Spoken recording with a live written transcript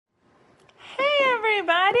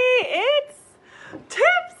everybody. It's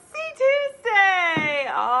Tipsy Tuesday.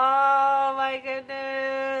 Oh my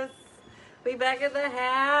goodness. We back at the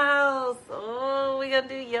house. Oh, we gonna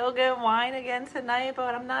do yoga and wine again tonight,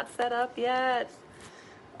 but I'm not set up yet.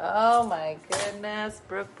 Oh my goodness.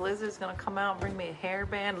 Brooke Blizzard's gonna come out and bring me a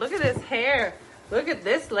hairband. Look at this hair. Look at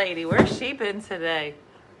this lady. Where's she been today?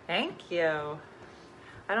 Thank you.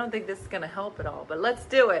 I don't think this is gonna help at all, but let's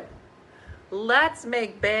do it. Let's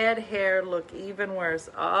make bad hair look even worse.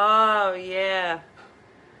 Oh, yeah.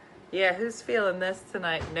 Yeah, who's feeling this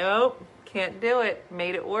tonight? Nope, can't do it.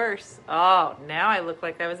 Made it worse. Oh, now I look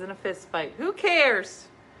like I was in a fist fight. Who cares?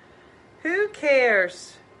 Who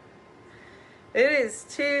cares? It is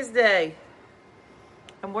Tuesday,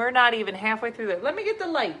 and we're not even halfway through it. Let me get the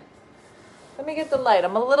light. Let me get the light.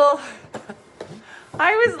 I'm a little...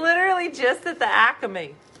 I was literally just at the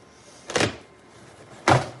Acme.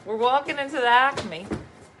 We're walking into the Acme.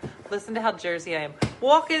 Listen to how Jersey I am.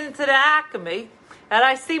 Walking into the Acme, and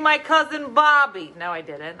I see my cousin Bobby. No, I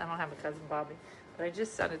didn't. I don't have a cousin Bobby. But I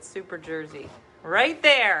just sounded super Jersey. Right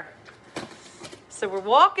there. So we're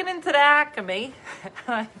walking into the Acme.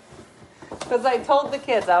 Because I told the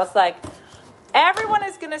kids, I was like, everyone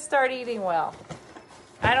is going to start eating well.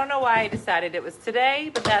 I don't know why I decided it was today,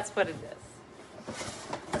 but that's what it is.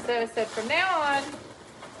 So I said, from now on,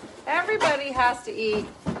 everybody has to eat,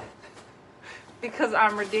 because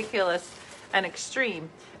I'm ridiculous and extreme.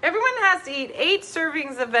 Everyone has to eat 8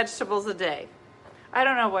 servings of vegetables a day. I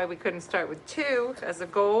don't know why we couldn't start with 2 as a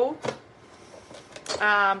goal.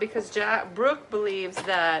 Because Brooke believes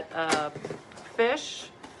that fish,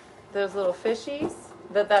 those little fishies,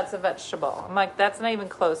 that's a vegetable. I'm like, that's not even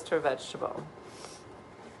close to a vegetable.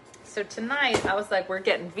 So tonight, I was like, we're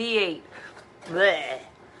getting V8. Bleh.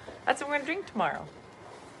 That's what we're going to drink tomorrow.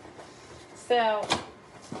 So,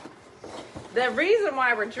 the reason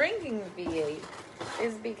why we're drinking V8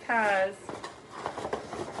 is because,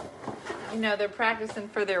 they're practicing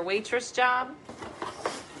for their waitress job.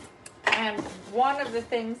 And one of the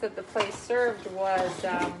things that the place served was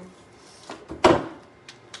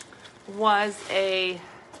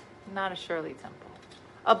not a Shirley Temple,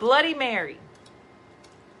 a Bloody Mary.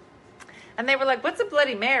 And they were like, what's a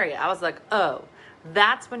Bloody Mary? I was like, oh,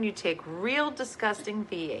 that's when you take real disgusting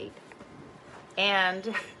V8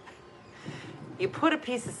 and you put a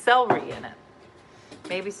piece of celery in it.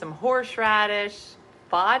 Maybe some horseradish,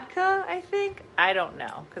 vodka, I think. I don't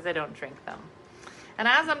know, because I don't drink them. And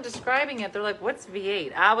as I'm describing it, they're like, what's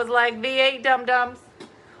V8? I was like, V8, dum-dums.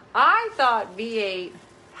 I thought V8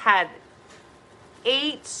 had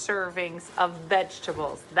 8 servings of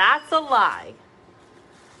vegetables. That's a lie.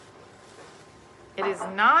 It is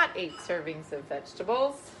not 8 servings of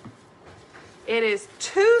vegetables. It is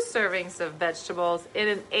 2 servings of vegetables in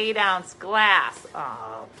an 8-ounce glass.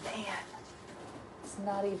 Oh, man. It's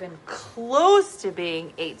not even close to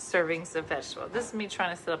being 8 servings of vegetables. This is me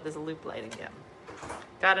trying to set up this loop light again.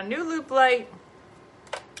 Got a new loop light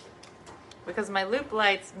because my loop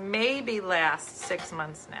lights maybe last 6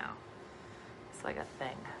 months now. It's like a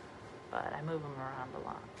thing, but I move them around a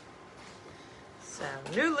lot. So,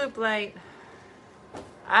 new loop light.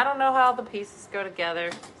 I don't know how the pieces go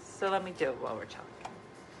together, so let me do it while we're talking.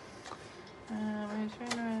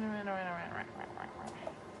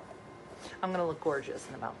 I'm going to look gorgeous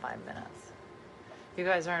in about 5 minutes. You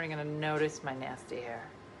guys aren't going to notice my nasty hair.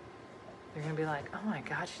 You're going to be like, oh my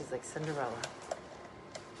God, she's like Cinderella.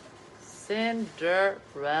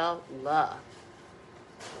 Cinderella.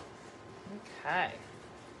 Okay. I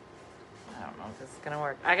don't know if this is going to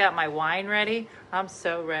work. I got my wine ready. I'm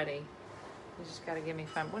so ready. You just got to give me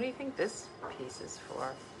fun. What do you think this piece is for?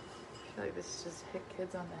 I feel like this just hit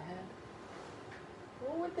kids on the head.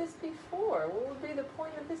 What would this be for? What would be the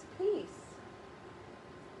point of this piece?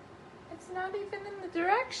 It's not even in the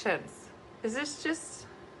directions. Is this just...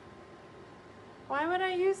 Why would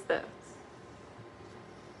I use this?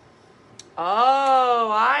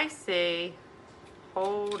 Oh, I see.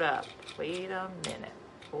 Hold up. Wait a minute.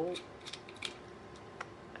 Oh,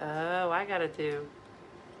 I gotta do...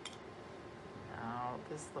 No,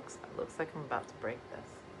 this looks like I'm about to break this.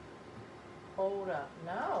 Hold up.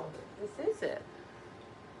 No, this is it.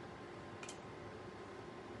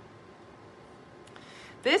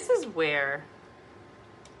 This is where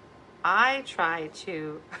I try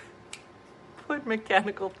to put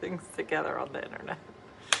mechanical things together on the internet.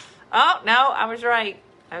 Oh, no, I was right.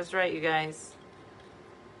 I was right, you guys.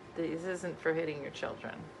 This isn't for hitting your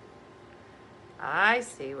children. I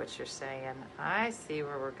see what you're saying. I see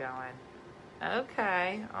where we're going.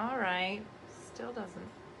 Okay, all right. Still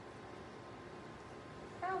doesn't.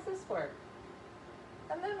 How's this work?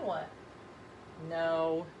 And then what?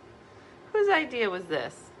 No. Whose idea was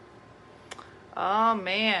this? Oh,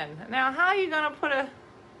 man. Now, how are you going to put a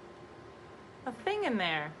thing in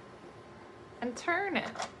there and turn it?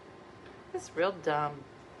 This is real dumb.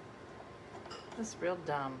 This is real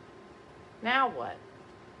dumb. Now what?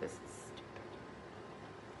 This is stupid.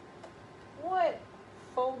 What?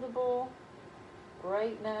 Foldable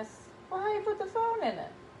brightness. Well, how do you put the phone in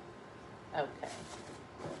it? Okay.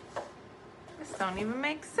 This don't even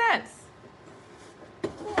make sense.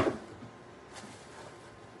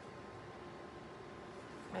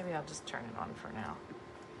 Maybe I'll just turn it on for now.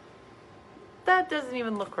 That doesn't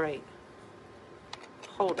even look right.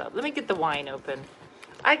 Hold up. Let me get the wine open.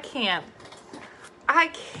 I can't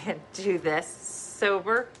do this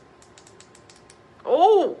sober.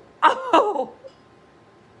 Oh! Oh!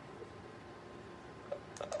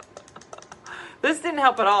 This didn't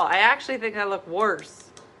help at all. I actually think I look worse.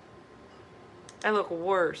 I look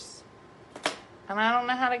worse. And I don't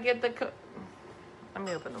know how to get the... Let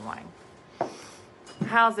me open the wine.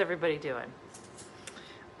 How's everybody doing?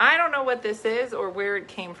 I don't know what this is or where it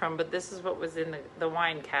came from, but this is what was in the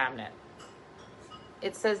wine cabinet.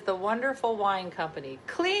 It says The Wonderful Wine Company.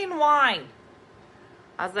 Clean wine.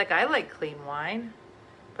 I was like, I like clean wine.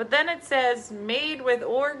 But then it says, made with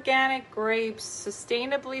organic grapes,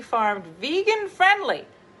 sustainably farmed, vegan friendly.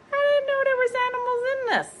 I didn't know there was animals in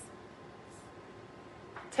this.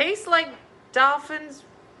 Tastes like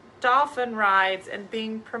dolphin rides and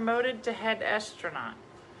being promoted to head astronaut.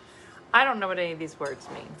 I don't know what any of these words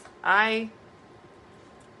mean. I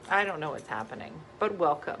don't know what's happening, but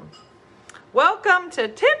welcome. Welcome to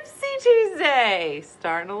Tipsy Tuesday.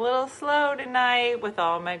 Starting a little slow tonight with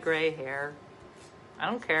all my gray hair. I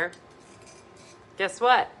don't care. Guess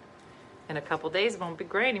what? In a couple days, it won't be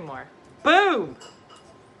gray anymore. Boom!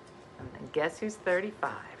 And then guess who's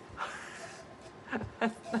 35?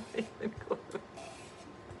 That's not even close.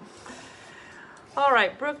 All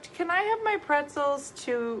right, Brooke, can I have my pretzels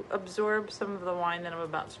to absorb some of the wine that I'm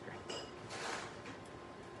about to drink?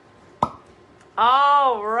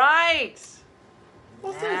 All right.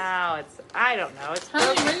 What's now this? I don't know. It's how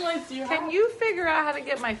many ring lights do you have? Can you figure out how to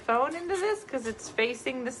get my phone into this? Because it's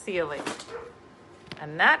facing the ceiling.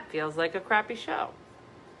 And that feels like a crappy show.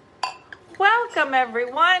 Welcome,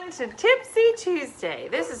 everyone, to Tipsy Tuesday.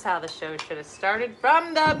 This is how the show should have started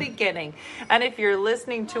from the beginning. And if you're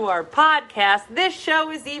listening to our podcast, this show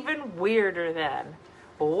is even weirder then.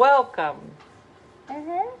 Welcome.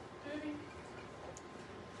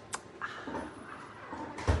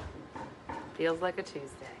 Feels like a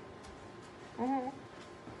Tuesday.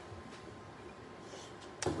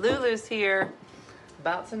 Lulu's here,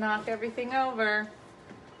 about to knock everything over.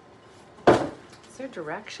 Is there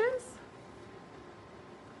directions?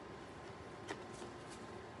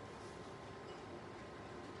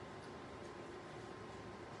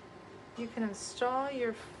 You can install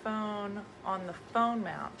your phone on the phone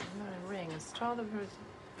mount. I'm gonna ring. Install the...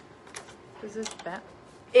 Does this bend?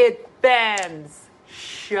 It bends.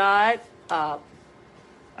 Shut up.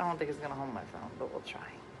 I don't think it's gonna hold my phone, but we'll try.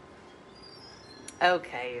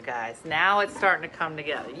 Okay, you guys. Now it's starting to come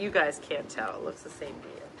together. You guys can't tell. It looks the same to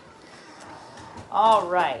you. All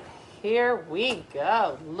right. Here we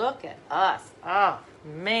go. Look at us. Oh,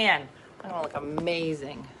 man. I'm gonna look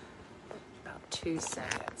amazing. About 2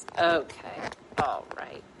 seconds. Okay. All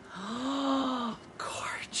right. Oh,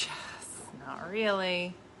 gorgeous. Not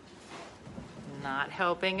really. Not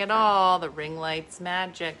helping at all. The ring light's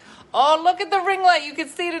magic. Oh, look at the ring light. You can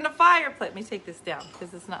see it in the fireplace. Let me take this down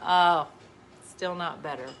because it's not... Oh, still not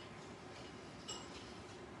better.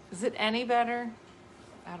 Is it any better?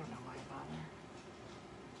 I don't know why I bother.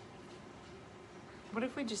 What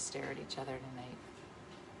if we just stare at each other tonight?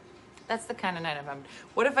 That's the kind of night I'm having.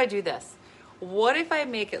 What if I do this? What if I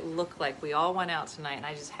make it look like we all went out tonight and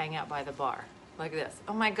I just hang out by the bar? Like this.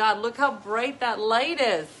 Oh my God, look how bright that light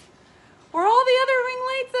is. Were all the other ring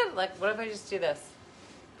lights in? Like, what if I just do this?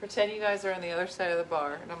 Pretend you guys are on the other side of the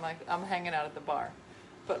bar, and I'm hanging out at the bar,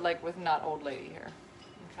 but like with not old lady here.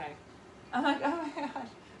 Okay. I'm like, oh my gosh.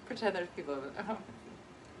 Pretend there's people over there.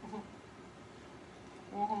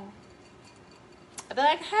 I'd be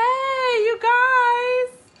like, hey, you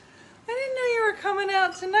guys. I didn't know you were coming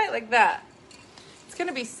out tonight like that. It's going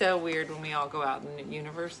to be so weird when we all go out in the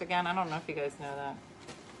universe again. I don't know if you guys know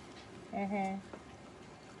that.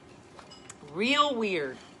 Real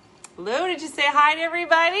weird. Lou, did you say hi to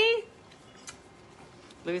everybody?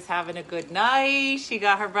 Lou's having a good night. She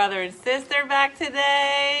got her brother and sister back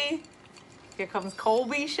today. Here comes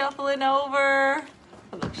Colby shuffling over.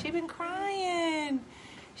 Oh, look, she been crying.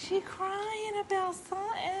 She crying about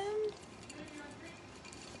something.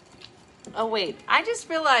 Oh, wait. I just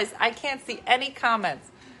realized I can't see any comments.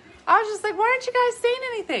 I was just like, why aren't you guys saying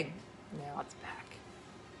anything? Now it's back.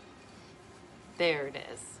 There it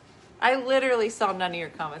is. I literally saw none of your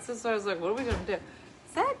comments. So I was like, what are we going to do?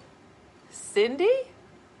 Is that Cindy?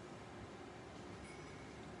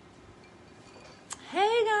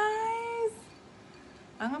 Hey, guys.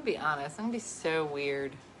 I'm going to be honest. I'm going to be so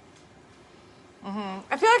weird. I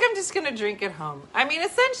feel like I'm just going to drink at home. I mean,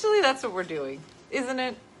 essentially, that's what we're doing, isn't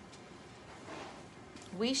it?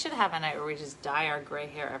 We should have a night where we just dye our gray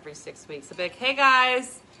hair every 6 weeks. I'll be like, hey,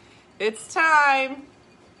 guys, it's time.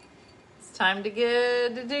 It's time to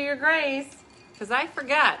do your grays. Because I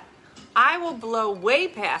forget. I will blow way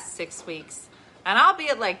past 6 weeks. And I'll be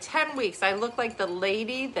at like 10 weeks. I look like the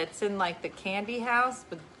lady that's in like the candy house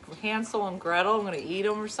with Hansel and Gretel. I'm going to eat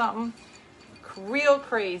them or something. Real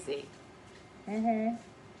crazy.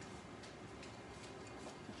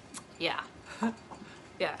 Yeah.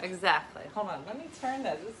 Yeah, exactly. Hold on. Let me turn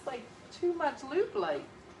this. It's like too much loop light.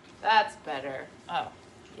 That's better. Oh,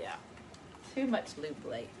 yeah. Too much loop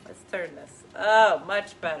light. Let's turn this. Oh,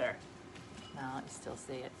 much better. No, let me still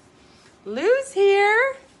see it. Lou's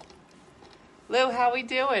here. Lou, how we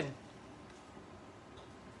doing?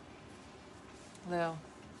 Lou,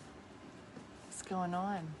 what's going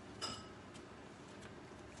on?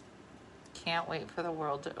 Can't wait for the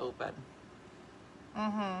world to open.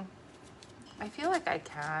 I feel like I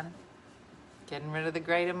can. Getting rid of the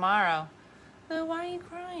gray tomorrow. Lou, why are you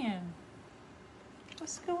crying?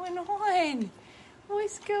 What's going on?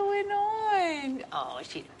 What's going on? Oh,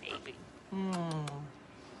 she's a baby.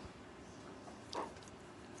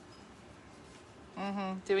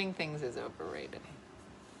 Doing things is overrated.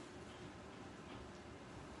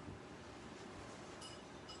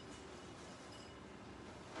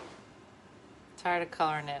 Tired of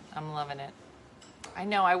coloring it. I'm loving it. I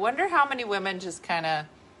know. I wonder how many women just kind of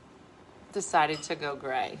decided to go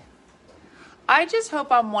gray. I just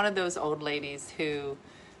hope I'm one of those old ladies who,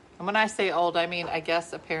 and when I say old, I mean, I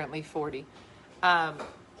guess apparently 40, that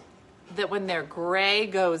when their gray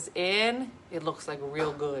goes in, it looks like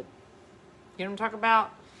real good. You know what I'm talking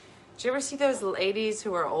about? Do you ever see those ladies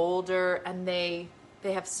who are older and they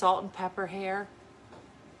have salt and pepper hair?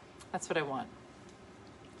 That's what I want.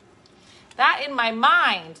 That in my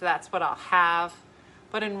mind, that's what I'll have.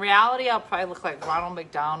 But in reality, I'll probably look like Ronald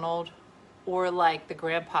McDonald or like the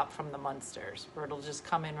grandpa from the Munsters, where it'll just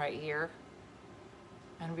come in right here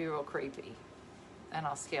and be real creepy. And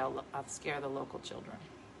I'll scare the local children.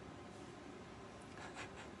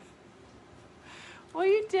 What are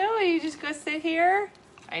you doing? You just go sit here?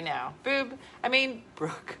 I know.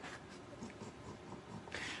 Brooke.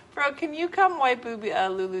 Brooke, can you come wipe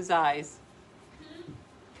Lulu's eyes?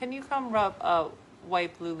 Can you come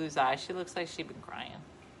wipe Lulu's eyes? She looks like she's been crying.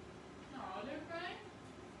 No, they're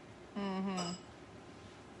crying?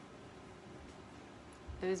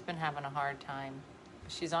 Lulu's been having a hard time.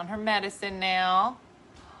 She's on her medicine now.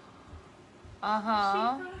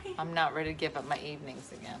 I'm not ready to give up my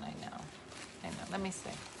evenings again. I know. Let me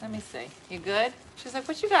see. You good? She's like,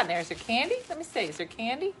 what you got in there? Is there candy? Let me see. Is there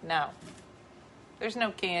candy? No. There's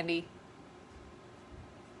no candy.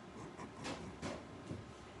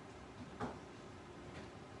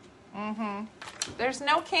 There's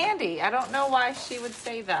no candy. I don't know why she would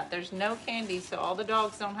say that. There's no candy, so all the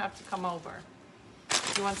dogs don't have to come over.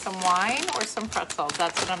 You want some wine or some pretzels?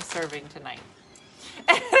 That's what I'm serving tonight.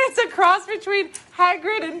 And it's a cross between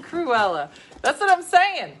Hagrid and Cruella. That's what I'm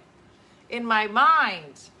saying. In my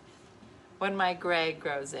mind, when my gray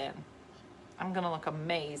grows in, I'm going to look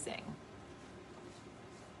amazing.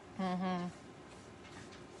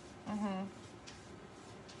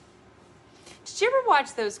 Did you ever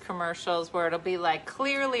watch those commercials where it'll be like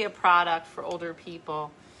clearly a product for older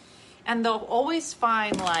people and they'll always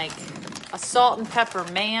find like a salt and pepper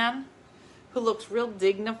man who looks real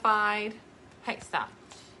dignified? Hey, stop.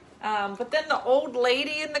 But then the old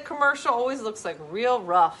lady in the commercial always looks like real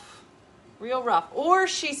rough. Or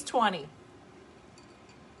she's 20.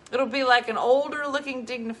 It'll be like an older looking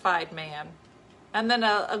dignified man. And then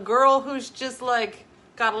a girl who's just like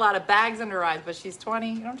got a lot of bags under her eyes, but she's 20.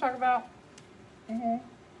 You know what I'm talking about?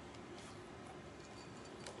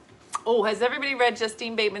 Oh, has everybody read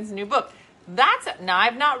Justine Bateman's new book? Now,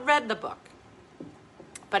 I've not read the book.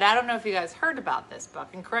 But I don't know if you guys heard about this book.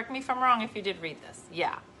 And correct me if I'm wrong if you did read this.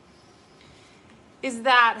 Yeah. Is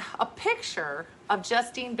that a picture of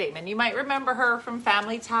Justine Bateman? You might remember her from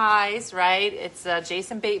Family Ties, right? It's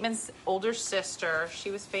Jason Bateman's older sister.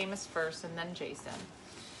 She was famous first and then Jason.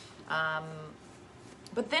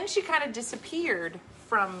 But then she kind of disappeared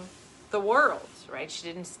from the world, right? She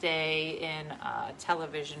didn't stay in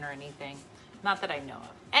television or anything. Not that I know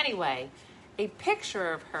of. Anyway, a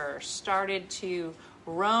picture of her started to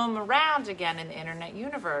roam around again in the internet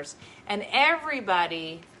universe. And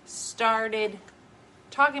everybody started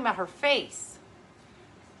talking about her face.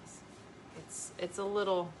 It's a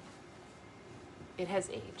little, it has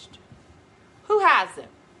aged. Who hasn't?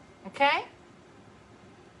 Okay?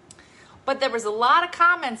 But there was a lot of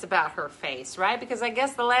comments about her face, right? Because I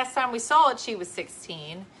guess the last time we saw it, she was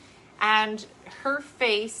 16. And her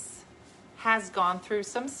face has gone through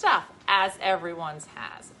some stuff, as everyone's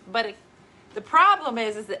has. But the problem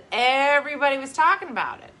is that everybody was talking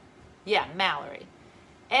about it. Yeah, Mallory.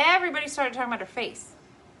 Everybody started talking about her face.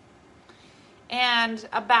 And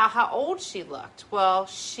about how old she looked. Well,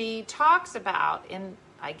 she talks about in,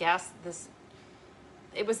 I guess, this,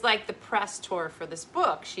 it was like the press tour for this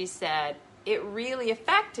book. She said, it really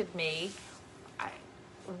affected me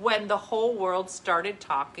when the whole world started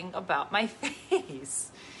talking about my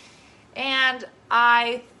face. And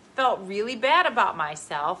I felt really bad about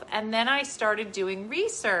myself. And then I started doing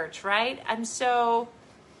research, right? And so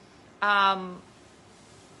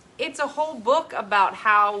it's a whole book about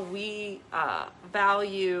how we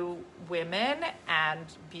value women and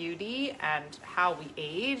beauty and how we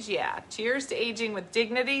age. Yeah, cheers to aging with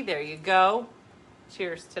dignity. There you go.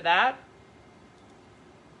 Cheers to that.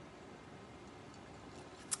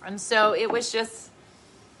 And so it was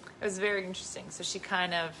very interesting. So she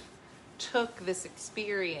kind of took this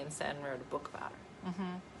experience and wrote a book about it.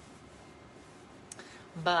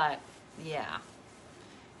 But, yeah.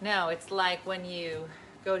 No, it's like when you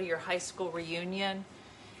go to your high school reunion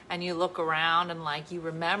and you look around and like you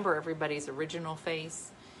remember everybody's original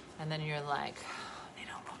face. And then you're like, they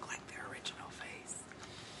don't look like their original face.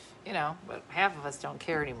 You know, but half of us don't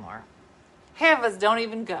care anymore. Half of us don't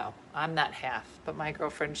even go. I'm not half, but my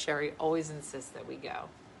girlfriend Sherry always insists that we go.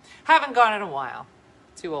 Haven't gone in a while.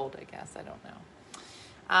 Too old, I guess. I don't know.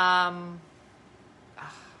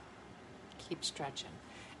 Keep stretching.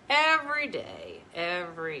 Every day,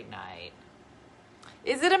 every night.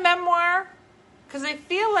 Is it a memoir? Because I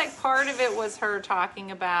feel like part of it was her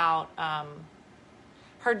talking about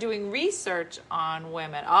her doing research on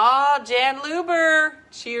women. Oh, Jan Luber.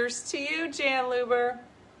 Cheers to you, Jan Luber.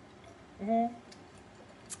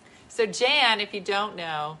 So Jan, if you don't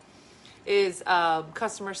know, is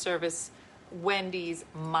customer service Wendy's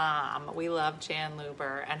mom. We love Jan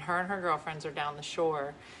Luber, and her girlfriends are down the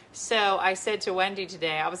shore. So I said to Wendy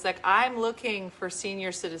today, I was like, I'm looking for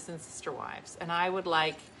senior citizen sister wives, and I would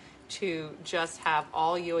like to just have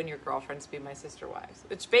all you and your girlfriends be my sister wives,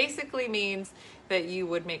 which basically means that you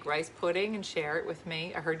would make rice pudding and share it with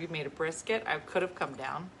me. I heard you made a brisket. I could have come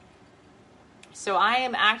down. So I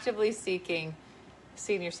am actively seeking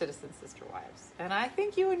senior citizen sister wives, and I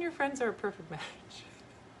think you and your friends are a perfect match.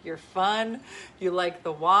 You're fun. You like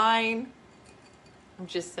the wine. I'm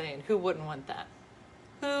just saying, who wouldn't want that?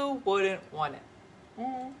 Who wouldn't want it?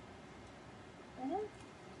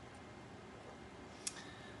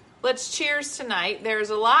 Let's cheers tonight. There's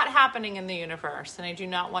a lot happening in the universe, and I do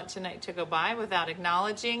not want tonight to go by without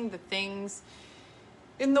acknowledging the things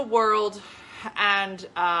in the world. And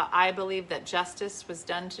I believe that justice was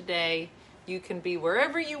done today. You can be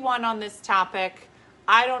wherever you want on this topic.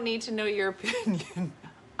 I don't need to know your opinion.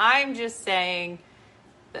 I'm just saying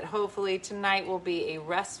that hopefully tonight will be a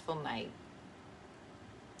restful night.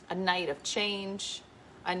 A night of change,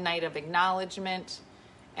 a night of acknowledgement,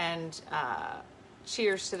 and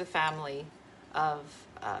cheers to the family of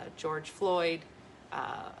George Floyd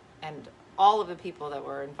and all of the people that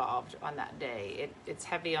were involved on that day. It's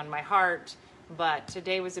heavy on my heart, but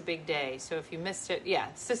today was a big day. So if you missed it, yeah,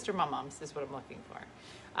 sister mum-mums is what I'm looking for.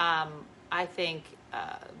 I think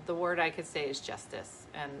the word I could say is justice,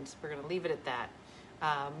 and we're going to leave it at that.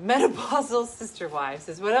 Menopausal sister wives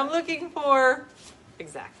is what I'm looking for.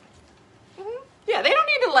 Exactly. Yeah, they don't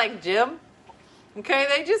need to like Jim. Okay,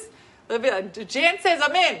 they just, Jan says,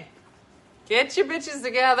 I'm in. Get your bitches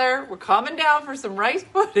together. We're coming down for some rice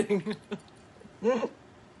pudding. That's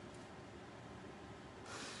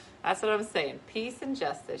what I'm saying. Peace and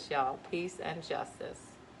justice, y'all. Peace and justice.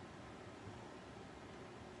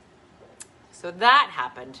 So that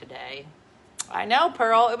happened today. I know,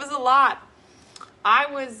 Pearl. It was a lot. I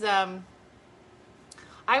was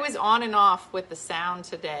on and off with the sound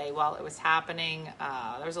today while it was happening.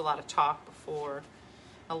 There was a lot of talk before,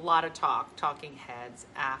 a lot of talking heads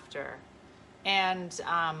after. And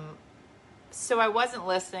so I wasn't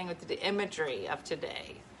listening with the imagery of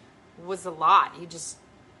today. It was a lot.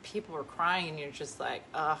 People were crying and you're just like,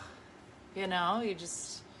 ugh, it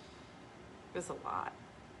was a lot.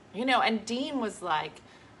 And Dean was like,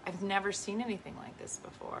 I've never seen anything like this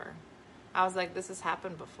before. I was like, this has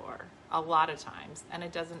happened before a lot of times, and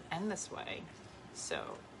it doesn't end this way. So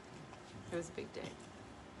it was a big day.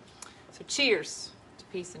 So cheers to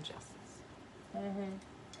peace and justice.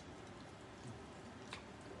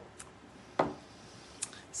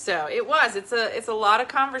 So it's a lot of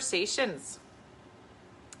conversations.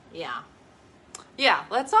 Yeah. Yeah,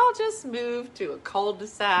 let's all just move to a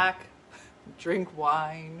cul-de-sac, drink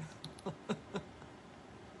wine.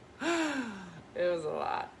 It was a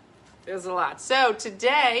lot. It was a lot. So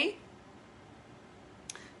today,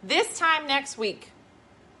 this time next week,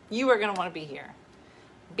 you are going to want to be here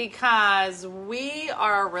because we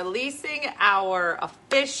are releasing our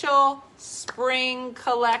official spring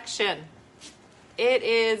collection. It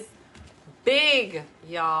is big,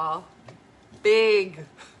 y'all. Big.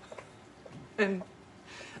 And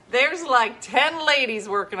there's like 10 ladies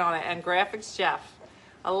working on it and graphics Jeff.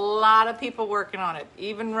 A lot of people working on it,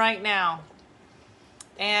 even right now.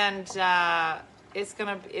 And it's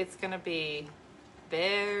gonna be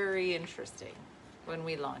very interesting when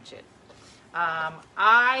we launch it.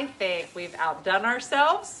 I think we've outdone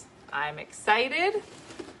ourselves. I'm excited.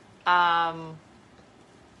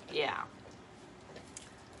 Yeah.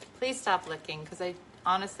 Please stop licking because I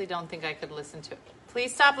honestly don't think I could listen to it.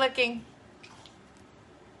 Please stop licking.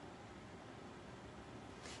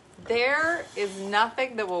 There is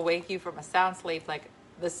nothing that will wake you from a sound sleep like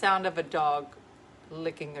the sound of a dog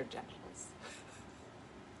licking their genitals.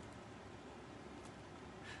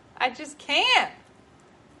 I just can't.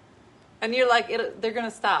 And you're like, they're going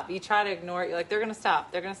to stop. You try to ignore it. You're like, they're going to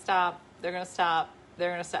stop. They're going to stop. They're going to stop.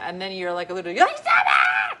 They're going to stop. And then you're like, literally, you're like, stop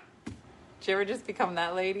it! Did you ever just become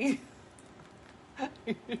that lady?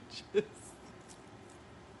 You're just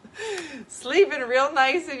sleeping real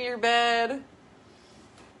nice in your bed.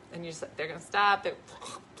 And you're just like, they're going to stop.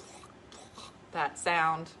 That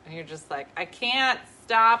sound. And you're just like, I can't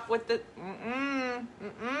stop with the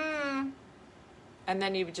And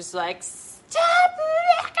then you just like, stop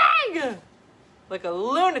licking! Like a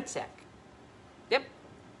lunatic. Yep.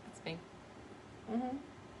 That's me.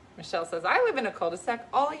 Michelle says, I live in a cul-de-sac.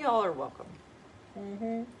 All of y'all are welcome.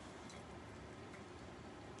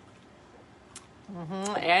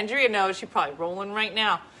 Andrea knows she's probably rolling right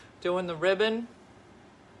now, doing the ribbon.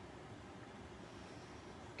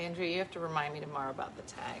 Andrea, you have to remind me tomorrow about the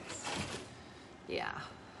tags. Yeah,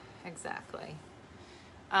 exactly.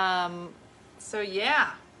 So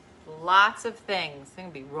yeah, lots of things. I'm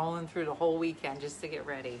going to be rolling through the whole weekend just to get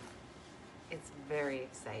ready. It's very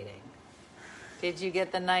exciting. Did you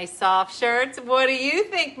get the nice soft shirts? What do you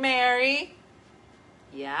think, Mary?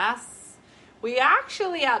 Yes. We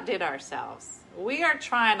actually outdid ourselves. We are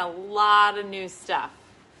trying a lot of new stuff,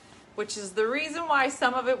 which is the reason why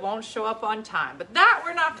some of it won't show up on time. But that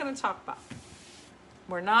we're not going to talk about.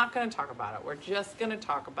 We're not going to talk about it. We're just going to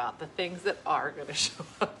talk about the things that are going to show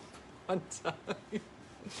up on time.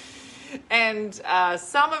 And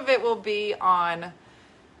some of it will be on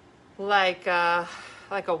like a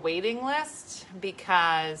waiting list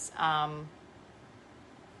because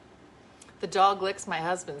the dog licks my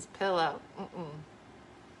husband's pillow.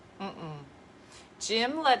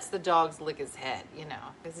 Jim lets the dogs lick his head,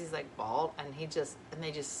 because he's like bald and they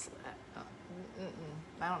just,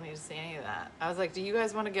 I don't need to see any of that. I was like, do you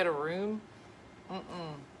guys want to get a room?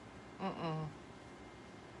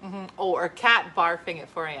 Oh, or a cat barfing at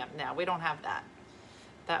 4 a.m. No, we don't have that.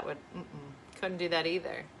 That would, couldn't do that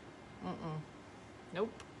either.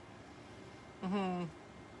 Nope.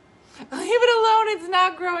 Leave it alone, it's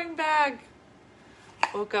not growing back.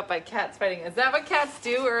 Woke up by cats fighting. Is that what cats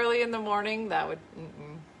do early in the morning? That would,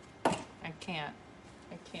 I can't.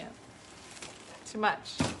 Too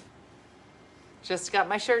much. Just got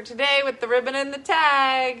my shirt today with the ribbon and the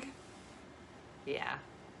tag. Yeah.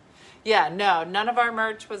 Yeah, no, none of our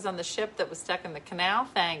merch was on the ship that was stuck in the canal.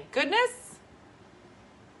 Thank goodness.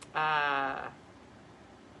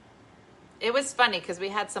 It was funny because we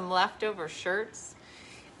had some leftover shirts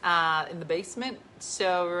in the basement.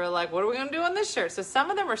 So we were like, what are we going to do on this shirt? So some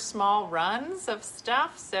of them are small runs of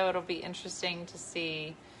stuff. So it'll be interesting to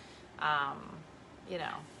see,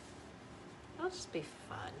 it'll just be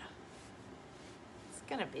fun. It's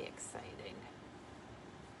going to be exciting.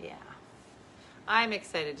 Yeah. I'm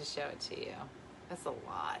excited to show it to you. That's a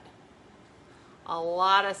lot. A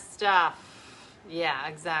lot of stuff. Yeah,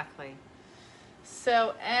 exactly.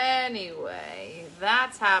 So anyway,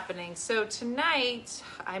 that's happening. So tonight,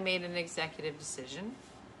 I made an executive decision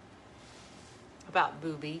about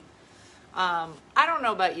Booby. I don't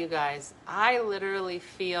know about you guys. I literally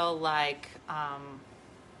feel like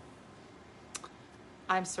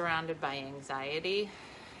I'm surrounded by anxiety,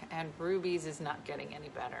 and Ruby's is not getting any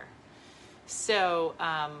better. So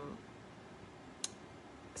I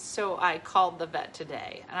called the vet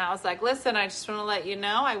today, and I was like, listen, I just want to let you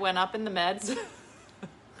know I went up in the meds.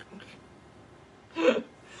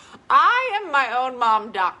 own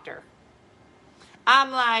mom doctor. I'm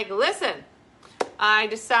like, listen, I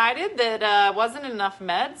decided that wasn't enough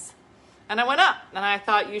meds, and I went up, and I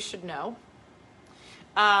thought you should know.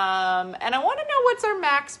 And I want to know what's our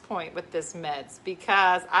max point with this meds,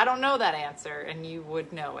 because I don't know that answer, and you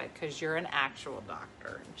would know it because you're an actual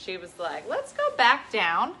doctor. And she was like, let's go back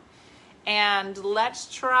down and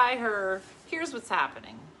let's try her. Here's what's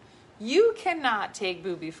happening. You cannot take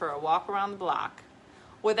Boobie for a walk around the block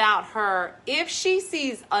without her, if she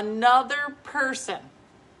sees another person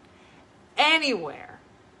anywhere,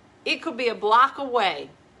 it could be a block away,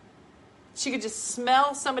 she could just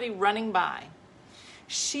smell somebody running by,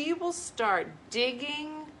 she will start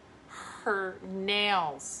digging her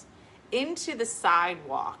nails into the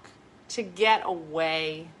sidewalk to get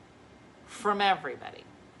away from everybody.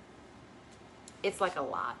 It's like a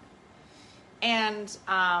lot. And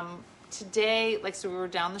today, so we were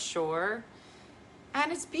down the shore, and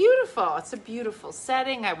it's beautiful. It's a beautiful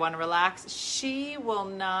setting. I want to relax. She will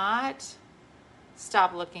not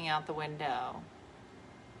stop looking out the window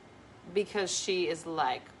because she is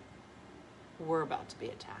like, we're about to be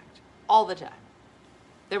attacked all the time.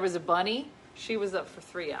 There was a bunny. She was up for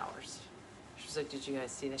 3 hours. She was like, did you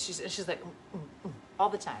guys see that? She's like, all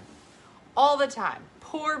the time. All the time.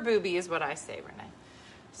 Poor Boobie is what I say, Renee.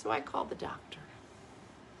 So I called the doctor.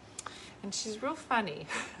 And she's real funny.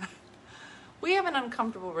 We have an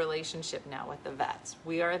uncomfortable relationship now with the vets.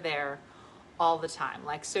 We are there all the time.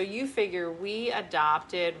 So you figure we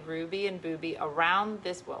adopted Ruby and Boobie around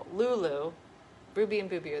this, Lulu. Ruby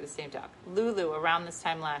and Boobie are the same dog. Lulu around this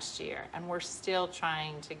time last year. And we're still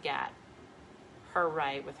trying to get her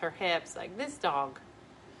right with her hips. This dog's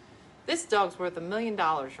worth $1 million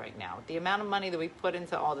right now with the amount of money that we put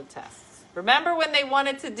into all the tests. Remember when they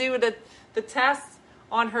wanted to do the tests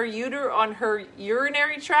on her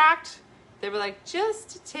urinary tract? They were like, just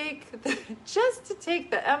to take the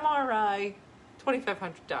MRI,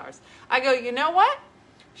 $2,500. I go, you know what?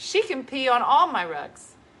 She can pee on all my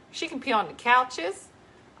rugs. She can pee on the couches.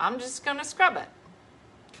 I'm just going to scrub it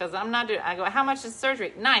because I'm not doing it. I go, how much is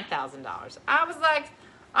surgery? $9,000. I was like,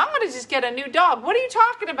 I'm going to just get a new dog. What are you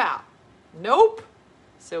talking about? Nope.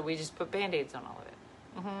 So we just put Band-Aids on all of it.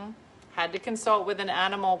 Mm-hmm. Had to consult with an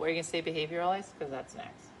animal. Were you going to say behavioralist? Because that's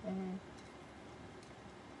next. Mm-hmm.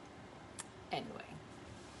 Anyway,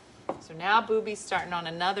 so now Boobie's starting on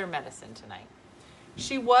another medicine tonight.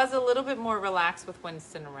 She was a little bit more relaxed with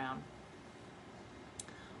Winston around,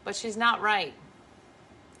 but she's not right.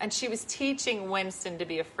 And she was teaching Winston to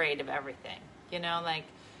be afraid of everything.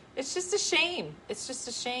 It's just a shame. It's just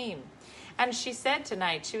a shame. And she said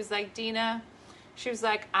tonight, she was like, Dina, she was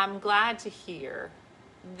like, I'm glad to hear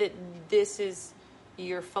that this is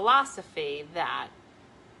your philosophy, that,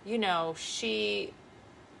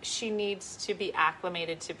 she needs to be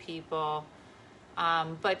acclimated to people,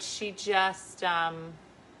 but she just, I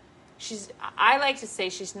like to say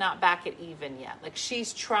she's not back at even yet.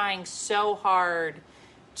 She's trying so hard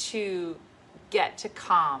to get to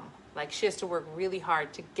calm. She has to work really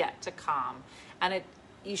hard to get to calm. And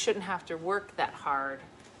you shouldn't have to work that hard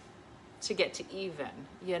to get to even,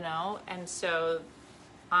 And so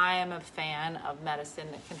I am a fan of medicine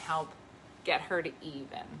that can help get her to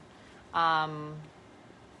even.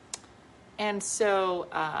 And so,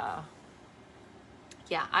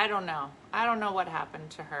 yeah, I don't know. I don't know what happened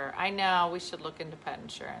to her. I know we should look into pet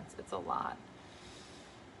insurance. It's a lot.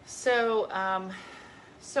 So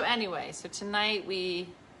anyway, so tonight we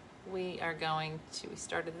are going to, we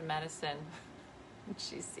started the medicine.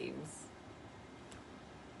 She seems,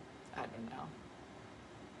 I don't know.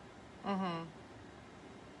 Mm-hmm.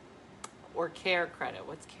 Or care credit.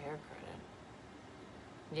 What's care credit?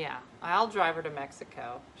 Yeah, I'll drive her to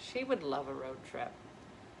Mexico. She would love a road trip.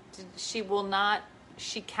 She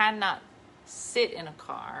cannot sit in a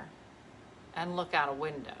car and look out a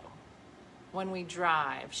window. When we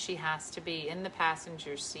drive, she has to be in the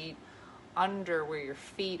passenger seat under where your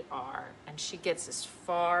feet are, and she gets as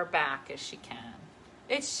far back as she can.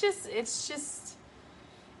 It's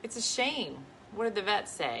a shame. What did the vet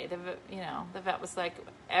say? The vet was like,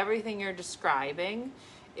 everything you're describing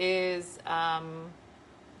is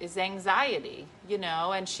anxiety,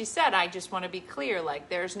 and she said, I just want to be clear,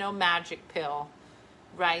 there's no magic pill,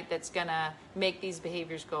 right, that's gonna make these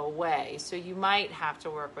behaviors go away. So you might have to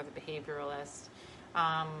work with a behavioralist.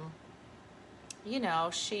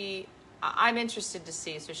 I'm interested to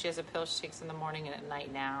see, so she has a pill she takes in the morning and at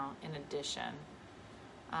night now, in addition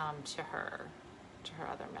to her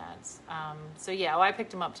other meds. So yeah, I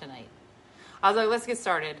picked him up tonight. I was like, let's get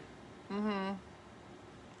started. Mm-hmm.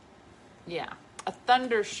 Yeah. A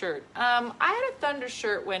Thunder shirt. I had a Thunder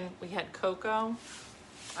shirt when we had Coco.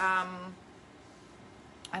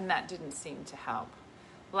 And that didn't seem to help.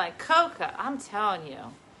 Like Coca, I'm telling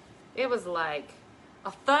you, it was like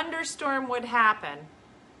a thunderstorm would happen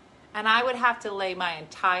and I would have to lay my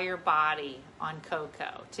entire body on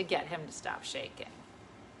Coco to get him to stop shaking.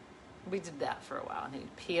 We did that for a while and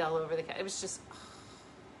he'd pee all over the couch. It was just,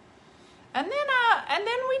 and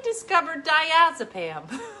then we discovered diazepam.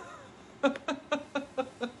 And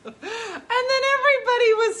then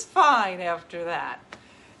everybody was fine after that.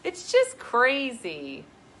 It's just crazy.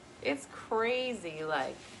 It's crazy,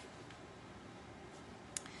 like,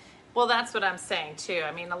 well, that's what I'm saying too.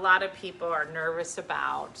 I mean, a lot of people are nervous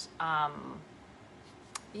about,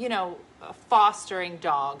 fostering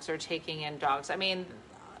dogs or taking in dogs. I mean,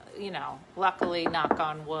 luckily, knock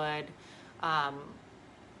on wood,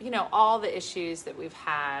 all the issues that we've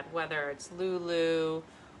had, whether it's Lulu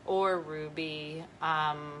or Ruby,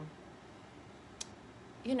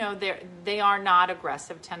 they are not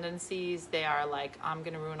aggressive tendencies. They are like, I'm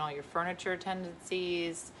going to ruin all your furniture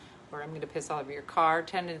tendencies, or I'm going to piss all over your car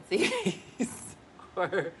tendencies,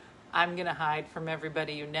 or I'm going to hide from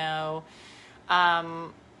everybody you know.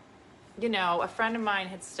 A friend of mine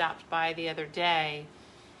had stopped by the other day,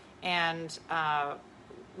 and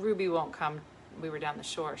Ruby won't come. We were down the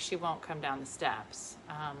shore. She won't come down the steps.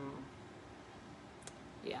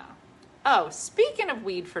 Yeah. Oh, speaking of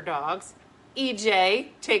weed for dogs, EJ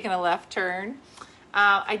taking a left turn.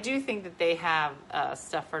 I do think that they have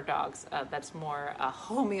stuff for dogs that's more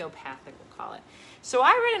homeopathic, we'll call it. So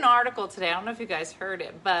I read an article today. I don't know if you guys heard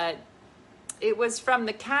it, but it was from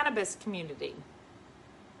the cannabis community.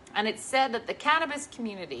 And it said that the cannabis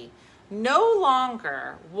community no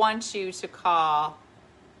longer wants you to call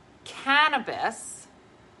cannabis.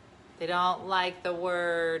 They don't like the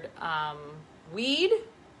word weed.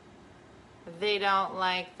 They don't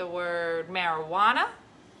like the word marijuana.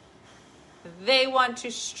 They want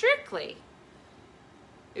to strictly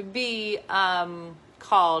be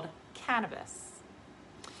called cannabis.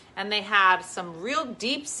 And they had some real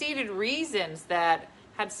deep-seated reasons that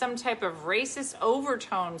had some type of racist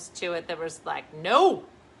overtones to it that was like, no.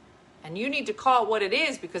 And you need to call it what it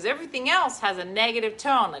is because everything else has a negative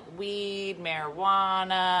tone, like weed,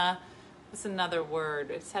 marijuana. What's another word?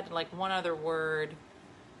 It had like one other word.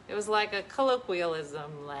 It was like a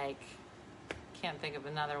colloquialism, like, can't think of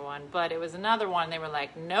another one, but it was another one. They were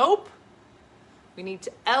like, nope. We need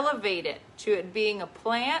to elevate it to it being a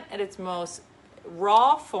plant at its most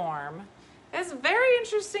raw form. It's a very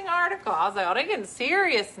interesting article. I was like, oh, they're getting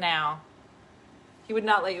serious now. He would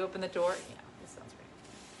not let you open the door? Yeah, this sounds right.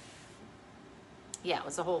 Yeah, it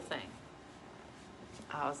was the whole thing.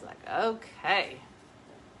 I was like, okay,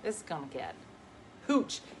 this is going to get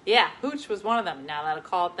hooch. Yeah, hooch was one of them. Not allowed to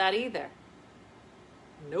call it that either.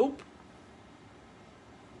 Nope.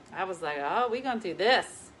 I was like, oh, we going to do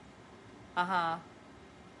this. Uh-huh.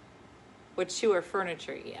 Would chew her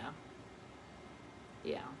furniture, yeah.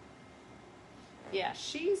 Yeah. Yeah,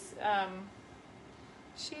 she's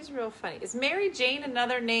real funny. Is Mary Jane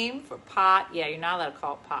another name for pot? Yeah, you're not allowed to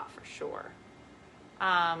call it pot for sure.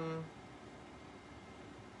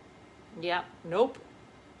 Yep, nope.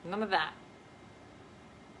 None of that.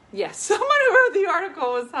 Yes, someone who wrote the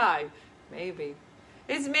article was high. Maybe.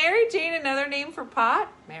 Is Mary Jane another name for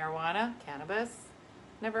pot? Marijuana? Cannabis?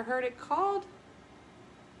 Never heard it called.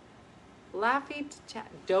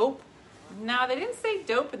 Dope? No, they didn't say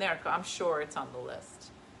dope in the article. I'm sure it's on the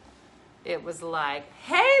list. It was like,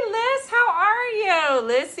 hey, Liz, how are you?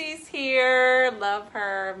 Lissy's here. Love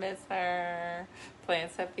her. Miss her.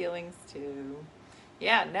 Plants have feelings too.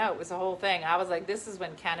 Yeah, no, it was a whole thing. I was like, this is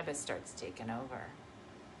when cannabis starts taking over.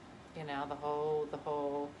 You know, the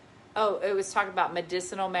whole. Oh, it was talking about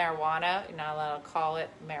medicinal marijuana. You're not allowed to call it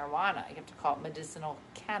marijuana. You have to call it medicinal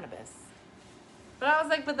cannabis. But I was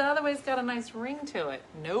like, but the other way's got a nice ring to it.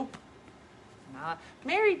 Nope. Not.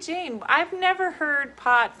 Mary Jane. I've never heard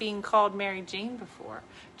pot being called Mary Jane before.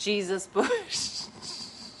 Jesus Bush.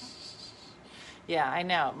 Yeah, I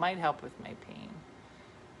know. It might help with my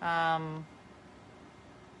pain.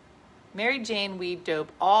 Mary Jane, weed,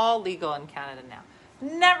 dope, all legal in Canada now.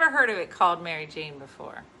 Never heard of it called Mary Jane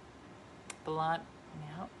before. Blunt,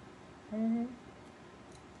 no. Mm-hmm.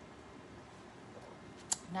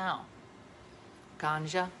 No.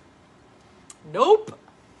 Ganja? Nope.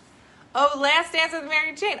 Oh, Last Dance with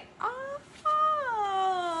Mary Jane.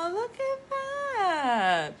 Oh, look at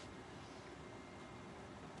that.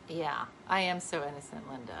 Yeah, I am so innocent,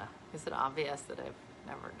 Linda. Is it obvious that I've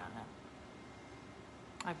never done it?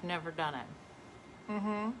 I've never done it.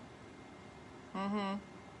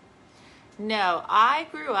 No, I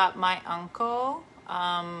grew up, my uncle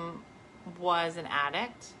was an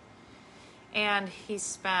addict, and he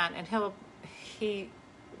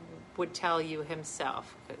would tell you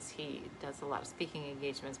himself, because he does a lot of speaking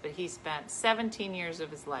engagements, but he spent 17 years of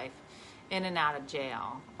his life in and out of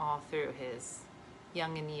jail all through his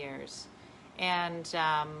youngin' years. And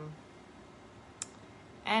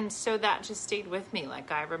so that just stayed with me.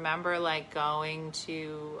 Like, I remember like going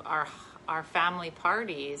to our family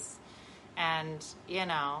parties and, you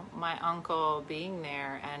know, my uncle being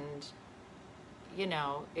there, and, you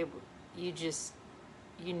know,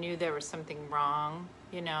 you knew there was something wrong.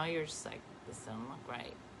 You know, you're just like, this doesn't look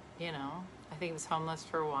right. You know, I think he was homeless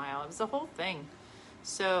for a while. It was a whole thing.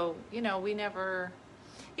 So, you know, we never,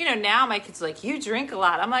 you know, now my kids are like, you drink a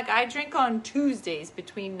lot. I'm like, I drink on Tuesdays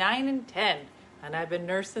between 9 and 10. And I've been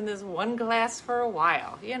nursing this one glass for a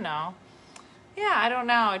while, you know. Yeah, I don't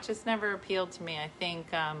know. It just never appealed to me. I think,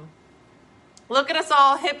 look at us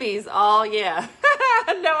all hippies. All, yeah.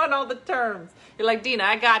 Knowing all the terms. You're like, Dina,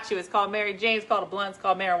 I got you. It's called Mary Jane. It's called a blunt. It's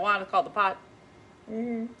called marijuana. It's called the pot.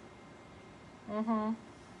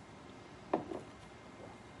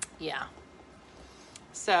 Yeah.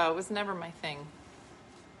 So it was never my thing.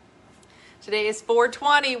 Today is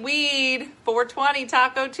 420 weed. 420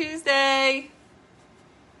 Taco Tuesday.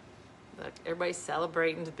 Look, everybody's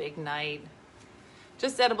celebrating the big night.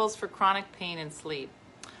 Just edibles for chronic pain and sleep.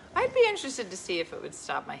 I'd be interested to see if it would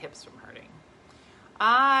stop my hips from hurting.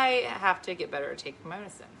 I have to get better at taking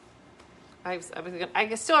medicine. I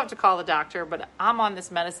still have to call the doctor, but I'm on this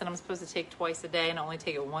medicine I'm supposed to take twice a day and only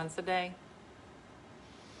take it once a day.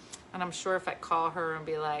 And I'm sure if I call her and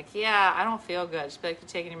be like, yeah, I don't feel good, she'll be like, you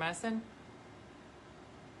taking your medicine?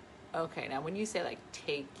 Okay, now when you say like,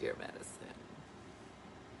 take your medicine.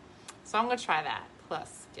 So I'm going to try that.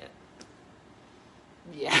 Plus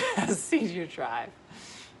Senior Drive.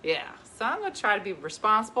 Yeah, so I'm going to try to be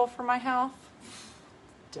responsible for my health.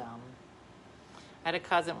 Dumb. I had a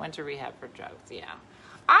cousin went to rehab for drugs. Yeah.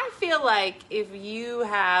 I feel like if you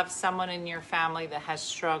have someone in your family that has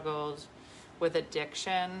struggled with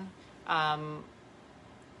addiction, I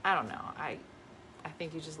don't know. I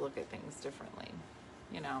think you just look at things differently,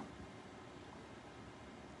 you know.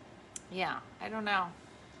 Yeah, I don't know.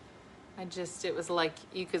 It was like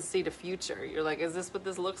you could see the future. You're like, is this what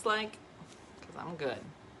this looks like? Because I'm good.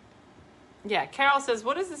 Yeah, Carol says,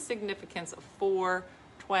 what is the significance of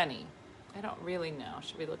 420? I don't really know.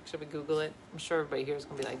 Should we Google it? I'm sure everybody here is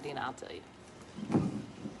going to be like, Dina, I'll tell you.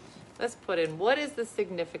 Let's put in, what is the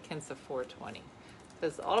significance of 420?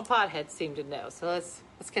 Because all the potheads seem to know. So let's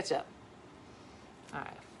catch up. All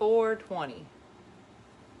right, 420.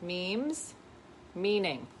 Memes,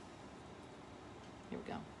 meaning. Here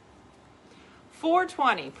we go.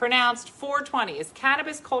 420, pronounced 420, is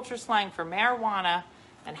cannabis culture slang for marijuana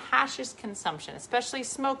and hashish consumption, especially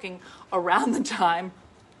smoking around the time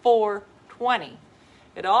 420.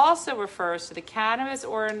 It also refers to the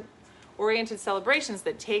cannabis-oriented celebrations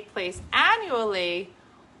that take place annually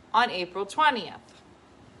on April 20th.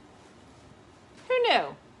 Who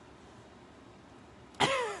knew?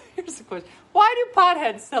 Here's the question. Why do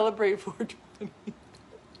potheads celebrate 420?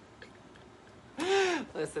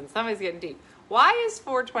 Listen, somebody's getting deep. Why is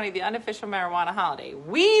 420 the unofficial marijuana holiday?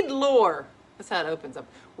 Weed lore. That's how it opens up.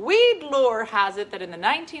 Weed lore has it that in the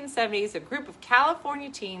 1970s, a group of California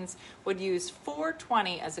teens would use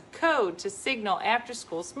 420 as a code to signal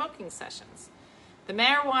after-school smoking sessions. The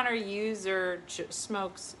marijuana user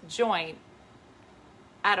smokes joint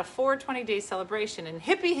at a 420-day celebration in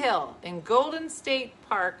Hippie Hill in Golden State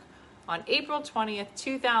Park on April 20th,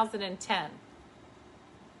 2010.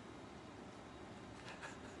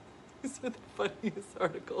 These are the funniest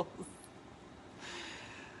articles.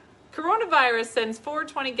 Coronavirus sends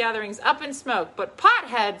 420 gatherings up in smoke, but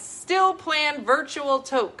potheads still plan virtual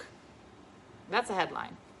toke. That's a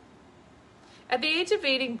headline. At the age of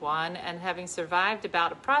 81 and having survived a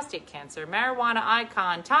bout of prostate cancer, marijuana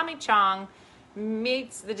icon Tommy Chong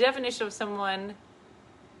meets the definition of someone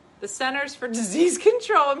the Centers for Disease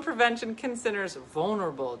Control and Prevention considers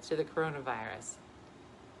vulnerable to the coronavirus.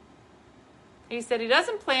 He said he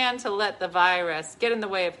doesn't plan to let the virus get in the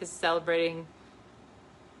way of his celebrating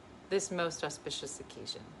this most auspicious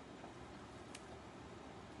occasion.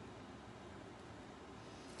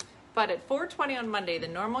 But at 420 on Monday, the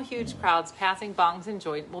normal huge crowds passing bongs and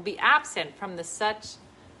joint will be absent from the such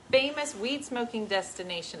famous weed-smoking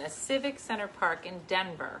destination as Civic Center Park in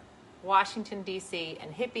Denver, Washington, D.C.,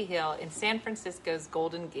 and Hippie Hill in San Francisco's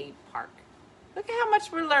Golden Gate Park. Look at how much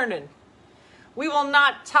we're learning. We will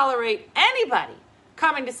not tolerate anybody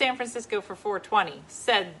coming to San Francisco for 420,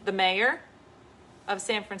 said the mayor of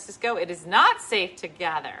San Francisco. It is not safe to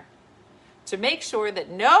gather to make sure that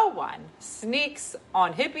no one sneaks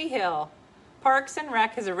on Hippie Hill Parks and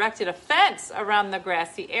Rec has erected a fence around the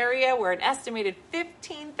grassy area where an estimated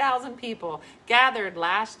 15,000 people gathered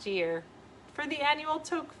last year for the annual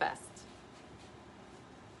Toke Fest.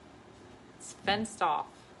 It's fenced off.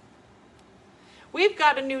 We've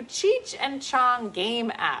got a new Cheech and Chong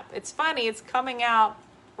game app. It's funny, it's coming out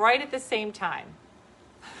right at the same time.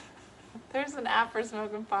 There's an app for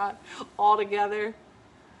smoking pot all together.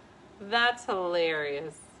 That's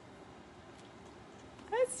hilarious.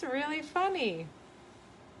 That's really funny.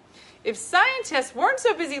 If scientists weren't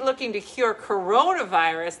so busy looking to cure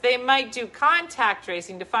coronavirus, they might do contact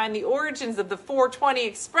tracing to find the origins of the 420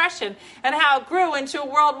 expression and how it grew into a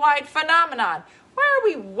worldwide phenomenon. Why are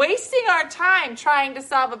we wasting our time trying to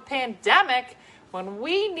solve a pandemic when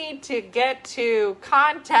we need to get to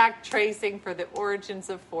contact tracing for the origins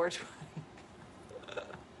of 420?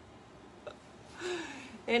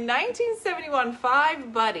 In 1971,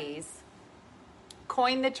 5 buddies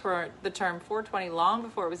coined the term 420 long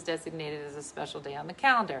before it was designated as a special day on the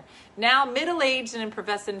calendar. Now, middle-aged and in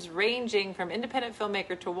professions ranging from independent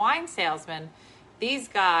filmmaker to wine salesman, these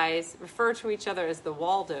guys refer to each other as the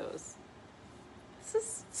Waldos. This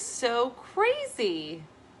is so crazy.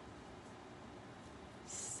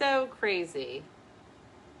 So crazy.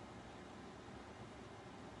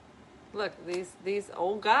 Look, these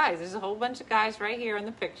old guys. There's a whole bunch of guys right here in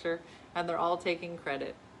the picture, and they're all taking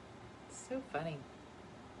credit. It's so funny.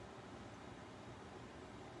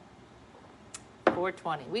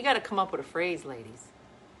 420. We got to come up with a phrase, ladies.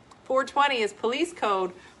 420 is police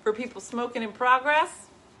code for people smoking in progress.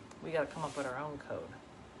 We got to come up with our own code.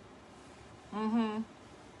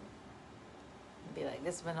 Be like,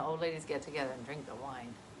 this is when the old ladies get together and drink the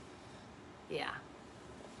wine. Yeah.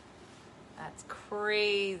 That's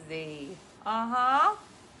crazy. Uh-huh.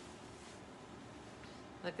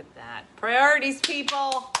 Look at that. Priorities,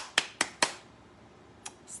 people.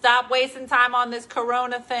 Stop wasting time on this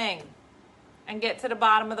corona thing and get to the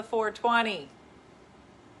bottom of the 420.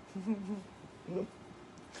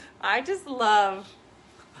 I just love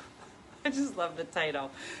the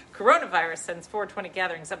title. Coronavirus sends 420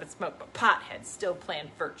 gatherings up in smoke, but potheads still plan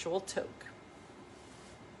virtual toke.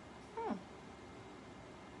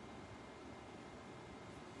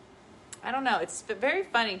 I don't know. It's very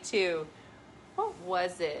funny, too. What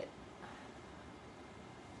was it?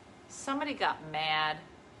 Somebody got mad.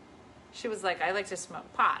 She was like, I like to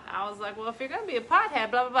smoke pot. I was like, well, if you're going to be a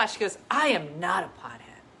pothead, blah, blah, blah. She goes, I am not a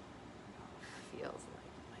pothead. Feels like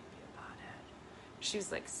you might be a pothead. She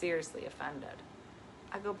was like, seriously offended.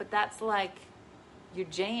 I go, but that's like your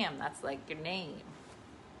jam. That's like your name.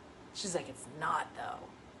 She's like, it's not, though.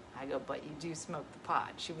 I go, but you do smoke the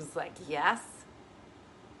pot. She was like, yes.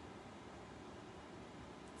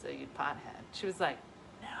 So you'd pothead. She was like,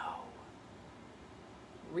 no.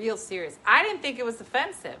 Real serious. I didn't think it was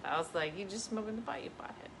offensive. I was like, you just smoking the pot, you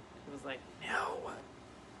pothead. She was like, no.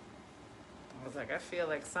 I was like, I feel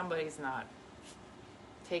like somebody's not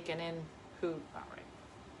taking in who. All right.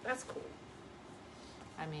 That's cool.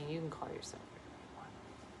 I mean, you can call yourself whatever you want.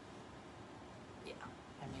 Yeah.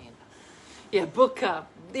 I mean, yeah, book club.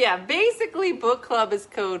 Yeah, basically book club is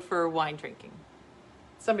code for wine drinking.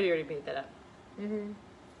 Somebody already made that up.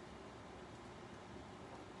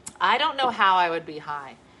 I don't know how I would be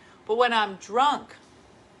high, but when I'm drunk,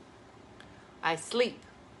 I sleep.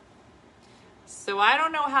 So I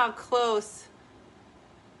don't know how close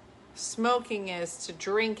smoking is to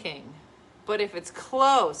drinking, but if it's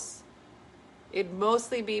close, it'd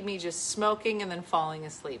mostly be me just smoking and then falling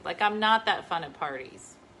asleep. Like, I'm not that fun at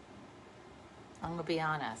parties. I'm going to be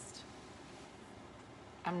honest.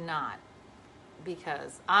 I'm not.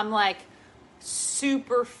 Because I'm like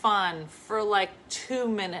super fun for like 2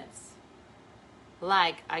 minutes.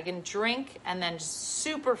 Like, I can drink and then just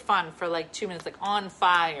super fun for like 2 minutes, like on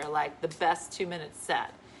fire, like the best 2 minute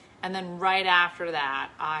set. And then right after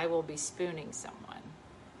that, I will be spooning someone.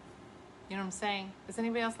 You know what I'm saying? Is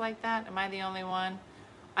anybody else like that? Am I the only one?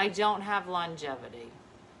 I don't have longevity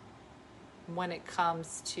when it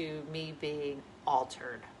comes to me being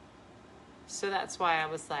altered. So that's why I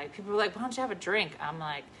was like, people were like, why don't you have a drink? I'm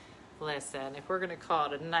like, listen, if we're going to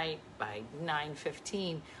call it a night by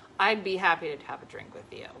 9:15, I'd be happy to have a drink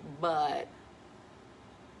with you. But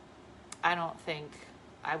I don't think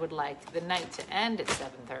I would like the night to end at 7:30.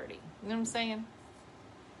 You know what I'm saying?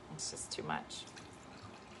 It's just too much.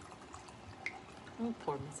 Let me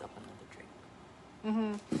pour myself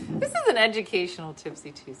another drink. This is an educational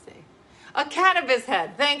Tipsy Tuesday. A cannabis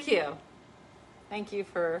head. Thank you. Thank you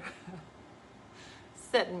for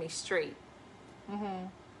setting me straight.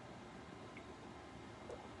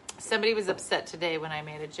 Somebody was upset today when I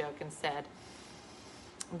made a joke and said,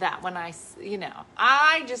 that when I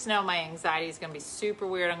just know my anxiety is going to be super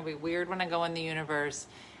weird. I'm going to be weird when I go in the universe.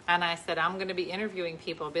 And I said, I'm going to be interviewing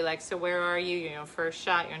people. Be like, so where are you? You know, first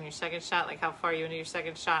shot, you're on your second shot. Like, how far are you into your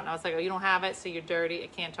second shot? And I was like, oh, you don't have it, so you're dirty. I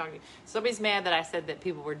can't talk to you. Somebody's mad that I said that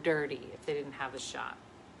people were dirty if they didn't have the shot.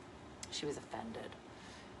 She was offended.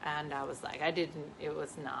 And I was like, I just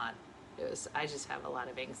have a lot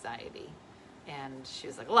of anxiety. And she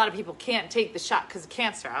was like, a lot of people can't take the shot because of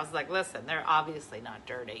cancer. I was like, listen, they're obviously not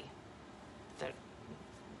dirty.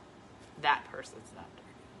 That person's not dirty.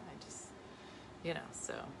 I just,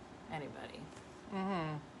 so anybody.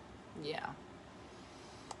 Yeah.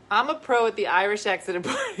 I'm a pro at the Irish exit at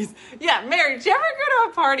parties. Yeah, Mary, did you ever go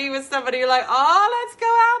to a party with somebody, you're like, oh, let's go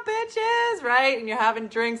out, bitches, right? And you're having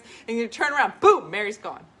drinks, and you turn around, boom, Mary's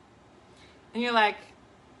gone. And you're like,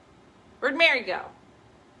 where'd Mary go?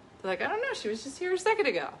 They're like, I don't know, she was just here a second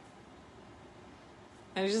ago.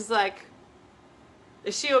 And it's just like,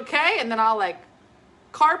 is she okay? And then I'll like,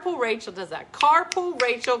 Carpool Rachel does that. Carpool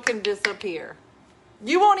Rachel can disappear.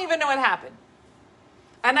 You won't even know what happened.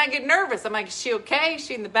 And I get nervous. I'm like, is she okay? Is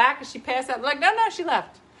she in the back? Is she passed out? They're like, no, she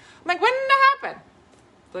left. I'm like, when did that happen?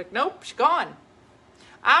 They're like, nope, she's gone.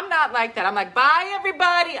 I'm not like that. I'm like, bye,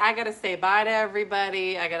 everybody. I got to say bye to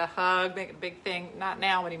everybody. I got to hug, make it a big thing. Not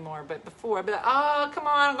now anymore, but before. I'd be like, oh, come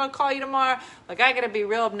on, I'm going to call you tomorrow. Like, I got to be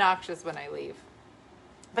real obnoxious when I leave.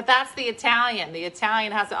 But that's the Italian. The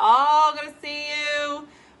Italian has to, oh, I'm going to see you.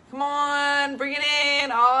 Come on, bring it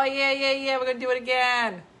in. Oh, yeah, we're going to do it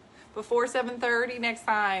again. Before 7:30 next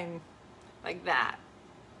time. Like that.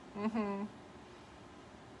 And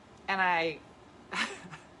I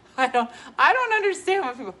don't understand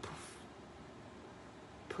when people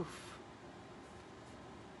poof.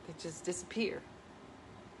 They just disappear.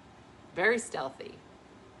 Very stealthy.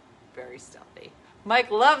 Very stealthy.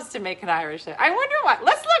 Mike loves to make an Irish accent. I wonder why.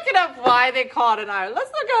 Let's look it up why they call it an Irish.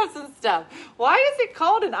 Let's look up some stuff. Why is it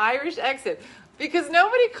called an Irish exit? Because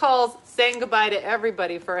nobody calls saying goodbye to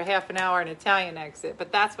everybody for a half an hour an Italian exit,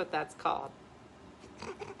 but that's what that's called.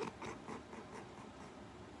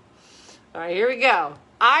 All right, here we go.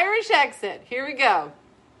 Irish exit. Here we go.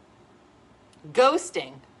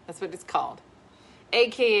 Ghosting. That's what it's called.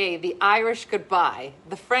 AKA the Irish goodbye,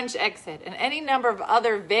 the French exit, and any number of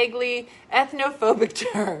other vaguely ethnophobic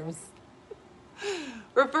terms.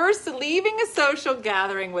 Refers to leaving a social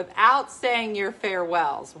gathering without saying your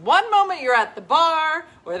farewells. One moment you're at the bar,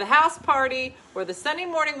 or the house party, or the Sunday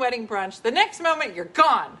morning wedding brunch. The next moment you're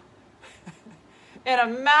gone. In a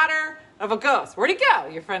matter of a ghost. Where'd he go?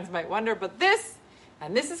 Your friends might wonder, but this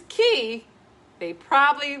is key, they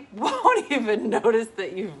probably won't even notice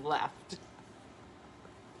that you've left.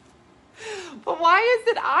 But why is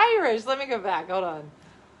it Irish? Let me go back. Hold on.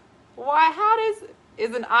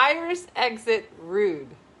 Is an Irish exit rude?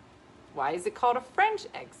 Why is it called a French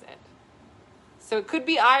exit? So it could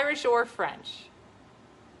be Irish or French.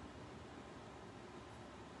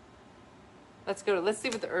 Let's see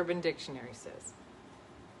what the Urban Dictionary says.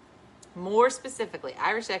 More specifically,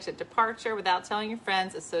 Irish exit, departure without telling your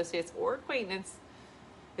friends, associates, or acquaintance.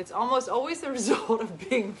 It's almost always the result of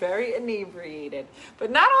being very inebriated. But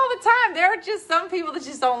not all the time. There are just some people that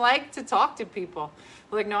just don't like to talk to people.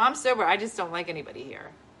 They're like, no, I'm sober. I just don't like anybody here.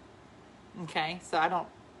 Okay? So I don't...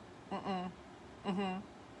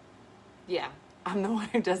 Yeah. I'm the one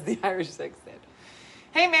who does the Irish exit.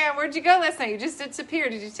 Hey, man, where'd you go last night? You just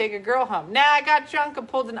disappeared. Did you take a girl home? Nah, I got drunk and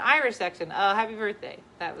pulled an Irish exit. Oh, happy birthday.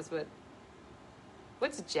 That was what...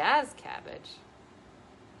 What's jazz cabbage?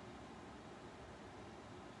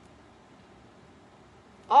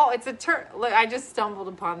 Oh, it's a term. Look, I just stumbled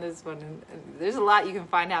upon this one, and there's a lot you can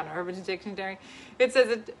find out in Urban Dictionary. It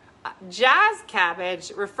says jazz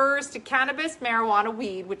cabbage refers to cannabis, marijuana,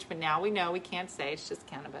 weed, which now we know we can't say. It's just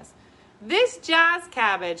cannabis. This jazz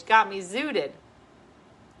cabbage got me zooted.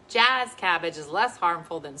 Jazz cabbage is less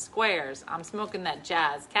harmful than squares. I'm smoking that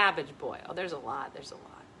jazz cabbage, boy. Oh, there's a lot.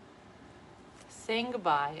 Saying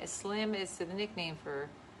goodbye. A slim is the nickname for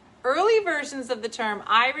early versions of the term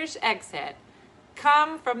Irish exit.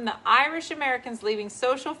 Come from the Irish Americans leaving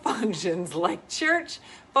social functions like church,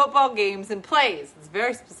 football games, and plays. It's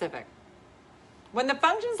very specific. When the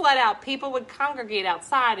functions let out, people would congregate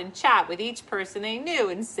outside and chat with each person they knew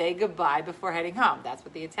and say goodbye before heading home. That's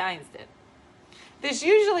what the Italians did. This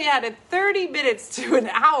usually added 30 minutes to an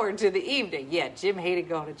hour to the evening. Yeah, Jim hated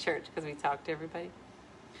going to church because we talked to everybody.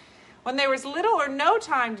 When there was little or no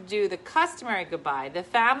time to do the customary goodbye, the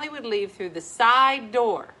family would leave through the side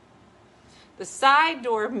door. The side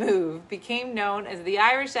door move became known as the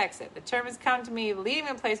Irish exit. The term has come to mean leaving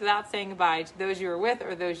a place without saying goodbye to those you were with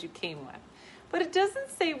or those you came with. But it doesn't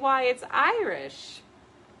say why it's Irish.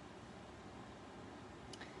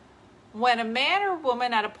 When a man or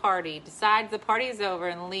woman at a party decides the party is over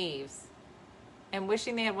and leaves, and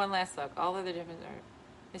wishing they had one last look, all other differences are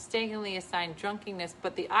mistakenly assigned drunkenness.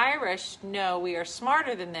 But the Irish know we are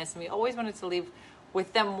smarter than this, and we always wanted to leave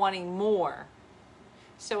with them wanting more.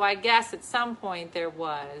 So I guess at some point there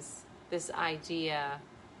was this idea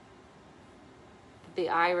that the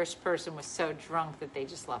Irish person was so drunk that they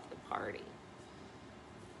just left the party.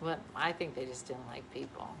 But I think they just didn't like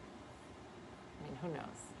people. I mean, who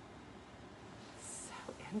knows?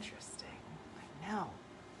 So interesting. I know.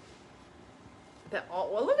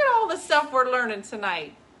 Well, look at all the stuff we're learning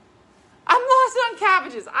tonight. I'm lost on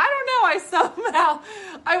cabbages. I don't know.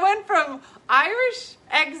 I went from Irish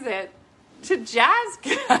exit to jazz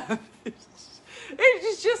cabbage.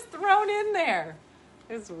 It's just thrown in there.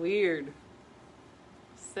 It's weird.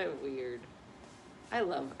 So weird. I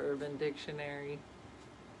love Urban Dictionary.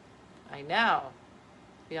 I know.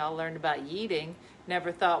 We all learned about yeeting.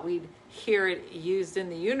 Never thought we'd hear it used in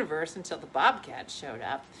the universe until the Bobcat showed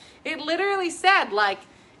up. It literally said,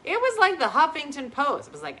 it was like the Huffington Post.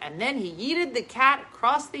 It was like, and then he yeeted the cat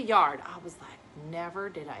across the yard. I was like, never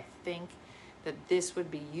did I think that this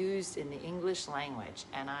would be used in the English language.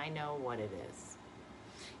 And I know what it is.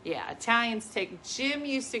 Yeah, Italians Jim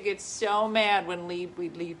used to get so mad when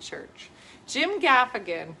we'd leave church. Jim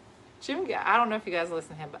Gaffigan, I don't know if you guys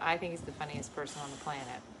listen to him, but I think he's the funniest person on the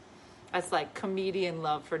planet. That's like comedian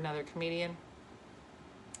love for another comedian.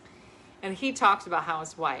 And he talks about how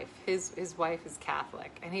his wife is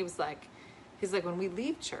Catholic. And he's like, when we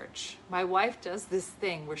leave church, my wife does this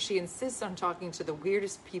thing where she insists on talking to the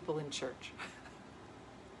weirdest people in church.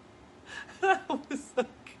 I was like,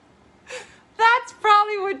 that's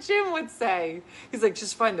probably what Jim would say. He's like,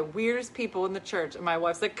 just find the weirdest people in the church. And my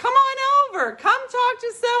wife's like, come on over. Come talk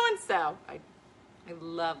to so-and-so. I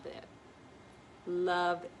love it.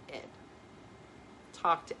 Love it.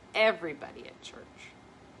 Talk to everybody at church.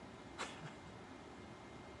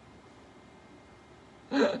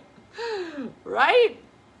 Right?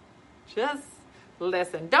 Just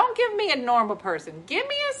listen. Don't give me a normal person. Give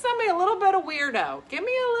me somebody a little bit of weirdo. Give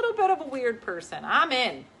me a little bit of a weird person. I'm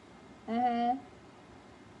in. Mm-hmm.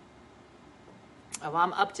 Oh,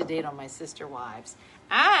 I'm up to date on my sister wives.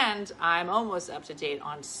 And I'm almost up to date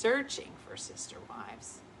on searching for sister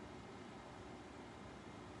wives.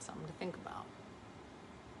 Something to think about.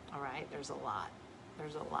 All right, there's a lot.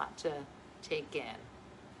 There's a lot to take in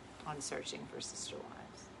on searching for sister wives.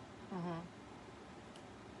 Mm-hmm.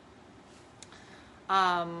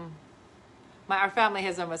 Our family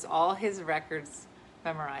has almost all his records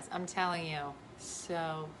memorized. I'm telling you,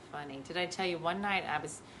 so funny. Did I tell you one night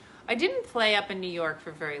I didn't play up in New York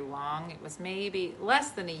for very long. It was maybe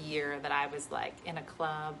less than a year that I was like in a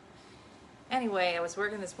club. Anyway, I was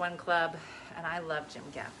working this one club and I love Jim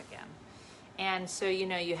Gaffigan. And so,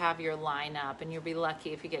 you have your lineup and you'll be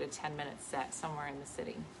lucky if you get a 10-minute set somewhere in the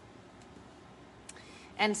city.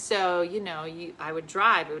 And so, I would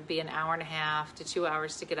drive. It would be an hour and a half to 2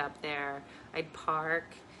 hours to get up there. I'd park,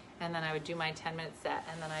 and then I would do my 10-minute set,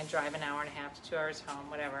 and then I'd drive an hour and a half to 2 hours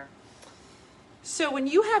home, whatever. So when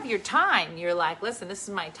you have your time, you're like, listen, this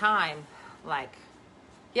is my time. Like,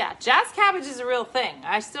 yeah, jazz cabbage is a real thing.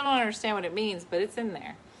 I still don't understand what it means, but it's in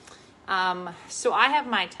there. So I have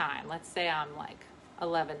my time. Let's say I'm like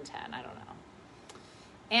 11:10, I don't know.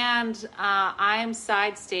 And I'm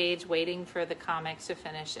side stage waiting for the comics to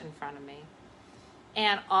finish in front of me.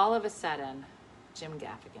 And all of a sudden, Jim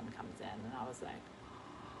Gaffigan comes in. And I was like,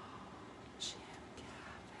 oh, Jim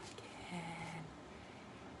Gaffigan.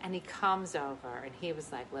 And he comes over and he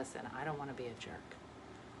was like, listen, I don't want to be a jerk.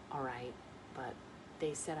 All right. But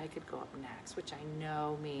they said I could go up next, which I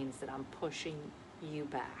know means that I'm pushing you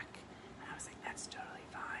back. And I was like, that's totally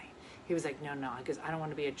fine. He was like, no. Because I don't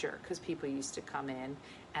want to be a jerk. Because people used to come in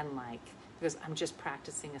and because I'm just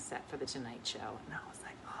practicing a set for the Tonight Show. And I was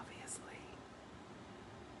like, obviously.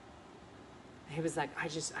 He was like, I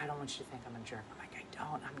don't want you to think I'm a jerk. I'm like, I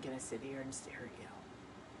don't. I'm going to sit here and stare at you.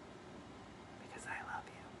 Because I love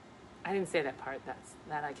you. I didn't say that part.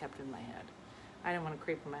 That I kept in my head. I didn't want to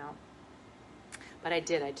creep him out. But I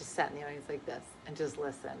did. I just sat in the audience like this and just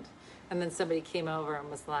listened. And then somebody came over and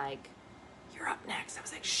was like, you're up next. I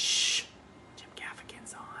was like, shh. Jim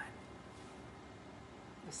Gaffigan's on.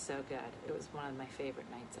 It was so good. It was one of my favorite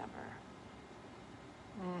nights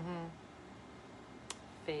ever. Mm-hmm.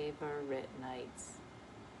 Favorite nights.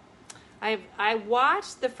 I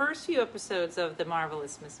watched the first few episodes of The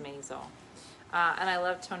Marvelous Miss Maisel. And I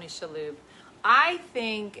love Tony Shalhoub. I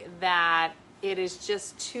think that it is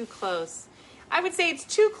just too close. I would say it's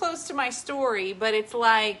too close to my story, but it's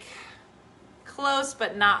like close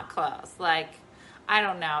but not close. Like, I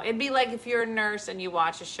don't know. It'd be like if you're a nurse and you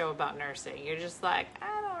watch a show about nursing. You're just like,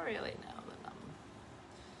 I don't really know that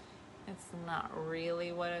it's not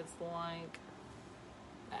really what it's like.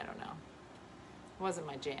 I don't know. It wasn't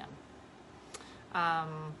my jam.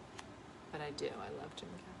 But I do. I love Jim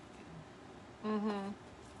Gaffigan.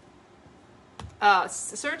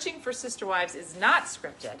 Searching for Sister Wives is not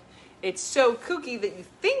scripted. It's so kooky that you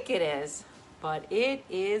think it is, but it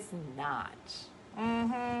is not.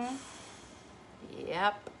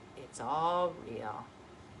 Yep, it's all real.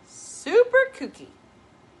 Super kooky.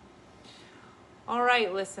 All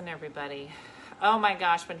right, listen, everybody. Oh my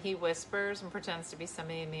gosh, when he whispers and pretends to be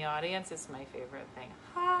somebody in the audience, it's my favorite thing.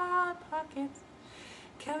 Hot pockets,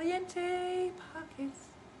 caliente pockets.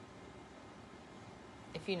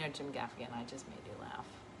 If you know Jim Gaffigan, I just made you laugh.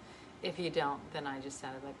 If you don't, then I just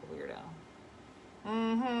sounded like a weirdo.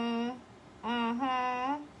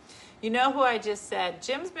 You know who I just said?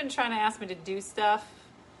 Jim's been trying to ask me to do stuff,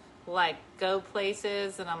 like go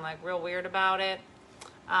places, and I'm like real weird about it.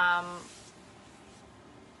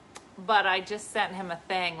 But I just sent him a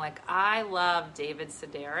thing. Like, I love David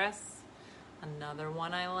Sedaris, another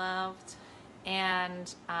one I loved.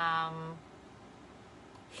 And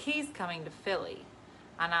he's coming to Philly.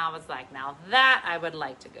 And I was like, now that I would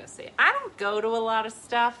like to go see. I don't go to a lot of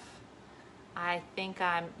stuff. I think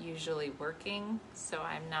I'm usually working, so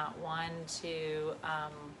I'm not one to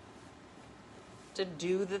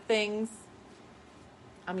do the things.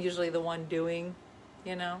 I'm usually the one doing,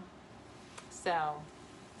 you know. So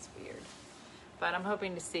it's weird. But I'm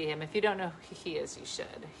hoping to see him. If you don't know who he is, you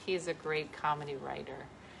should. He's a great comedy writer.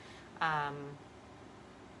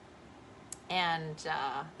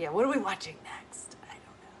 What are we watching next?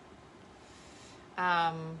 I don't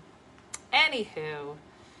know. Anywho,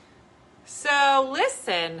 so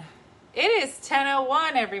listen, it is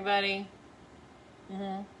 10:01, everybody.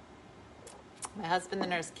 My husband, the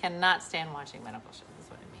nurse, cannot stand watching medical shows, is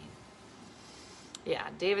what I mean. Yeah,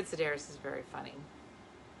 David Sedaris is very funny.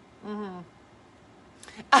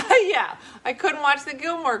 Yeah, I couldn't watch the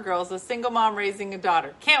Gilmore Girls, a single mom raising a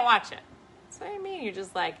daughter. Can't watch it. That's what I mean. You're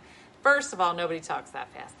just like, first of all, nobody talks that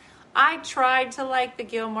fast. I tried to like the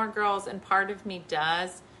Gilmore Girls, and part of me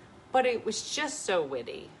does, but it was just so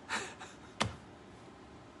witty.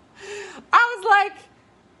 I was like,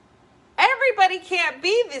 everybody can't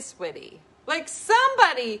be this witty. Like,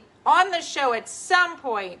 somebody on the show at some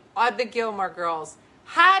point on the Gilmore Girls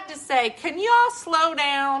had to say, can you all slow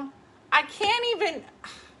down? I can't even,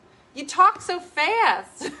 you talk so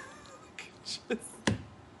fast. If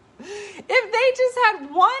they just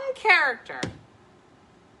had one character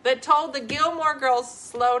that told the Gilmore Girls to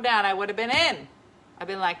slow down, I would have been in. I've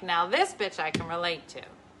been like, now this bitch I can relate to.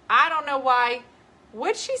 I don't know why.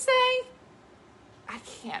 What'd she say? I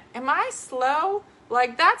can't. Am I slow?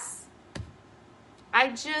 Like, that's,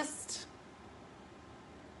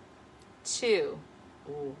 two.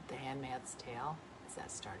 Ooh, The Handmaid's Tale. Is that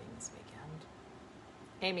starting this weekend?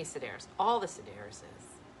 Amy Sedaris. All the Sedarises.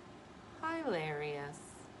 Hilarious.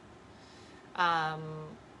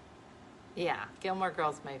 Yeah, Gilmore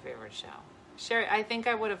Girls my favorite show. Sherry, I think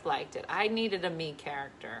I would have liked it. I needed a me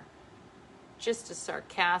character. Just a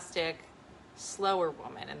sarcastic, slower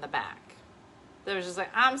woman in the back. That was just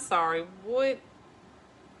like, I'm sorry,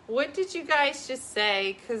 what did you guys just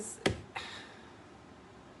say? Because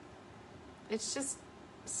it's just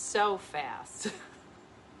so fast.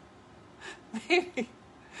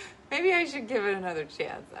 Maybe I should give it another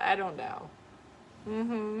chance. I don't know.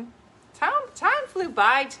 Time flew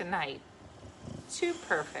by tonight. Too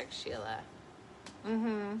perfect, Sheila.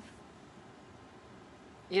 You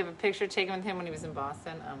have a picture taken with him when he was in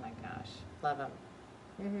Boston? Oh my gosh. Love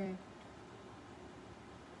him.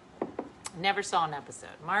 Never saw an episode.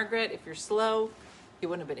 Margaret, if you're slow, you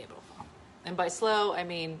wouldn't have been able to follow. And by slow, I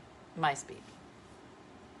mean my speed.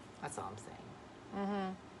 That's all I'm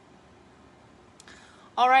saying.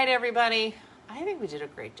 All right, everybody. I think we did a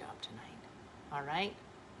great job tonight. All right?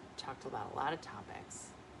 Talked about a lot of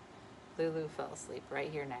topics. Lulu fell asleep right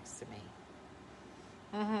here next to me.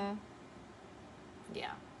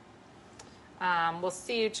 Yeah. We'll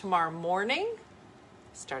see you tomorrow morning.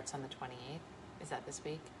 Starts on the 28th. Is that this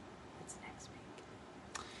week? It's next week.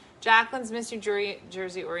 Jacqueline's Miss New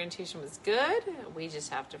Jersey orientation was good. We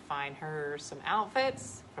just have to find her some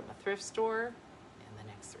outfits from a thrift store in the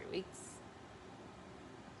next 3 weeks.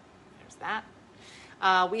 There's that.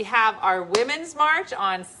 We have our Women's March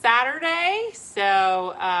on Saturday,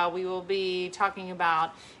 so we will be talking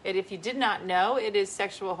about it. If you did not know, it is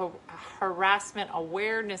Sexual Harassment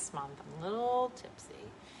Awareness Month. I'm a little tipsy.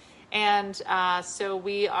 And so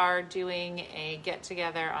we are doing a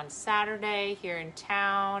get-together on Saturday here in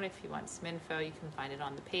town. If you want some info, you can find it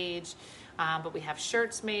on the page. But we have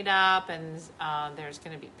shirts made up, and there's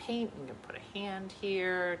going to be paint. You can put a hand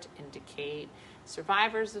here to indicate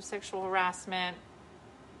survivors of sexual harassment.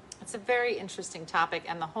 It's a very interesting topic,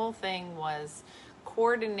 and the whole thing was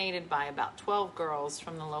coordinated by about 12 girls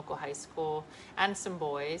from the local high school and some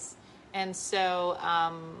boys. And so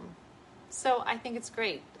I think it's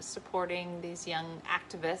great supporting these young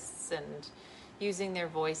activists and using their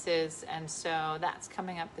voices. And so that's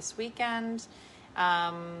coming up this weekend.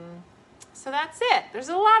 So that's it. There's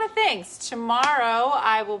a lot of things. Tomorrow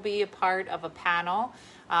I will be a part of a panel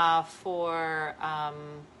for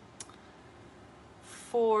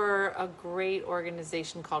a great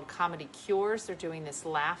organization called Comedy Cures. They're doing this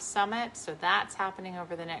Laugh Summit. So that's happening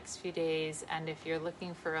over the next few days. And if you're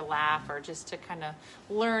looking for a laugh or just to kind of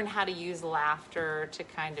learn how to use laughter to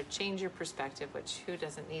kind of change your perspective, which who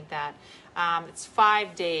doesn't need that? It's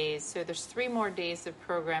 5 days. So there's 3 more days of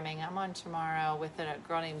programming. I'm on tomorrow with a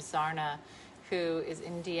girl named Zarna, who is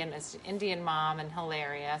Indian mom and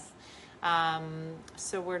hilarious.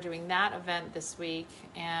 So we're doing that event this week,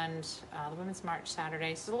 and the Women's March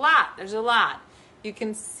Saturday. So there's a lot. You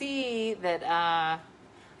can see that I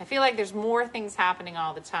feel like there's more things happening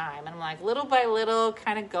all the time. And I'm like, little by little,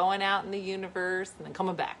 kind of going out in the universe and then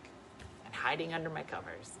coming back and hiding under my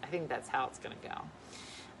covers. I think that's how it's going to go.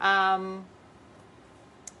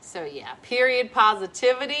 So yeah, period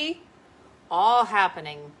positivity, all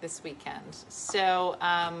happening this weekend. So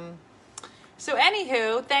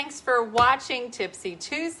anywho, thanks for watching Tipsy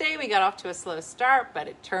Tuesday. We got off to a slow start, but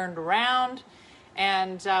it turned around.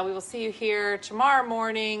 And we will see you here tomorrow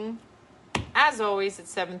morning. As always, at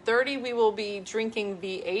 7:30. We will be drinking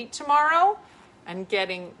V8 tomorrow and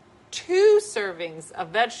getting 2 servings of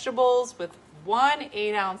vegetables with 1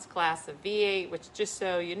 8-ounce glass of V8, which, just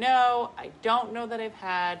so you know, I don't know that I've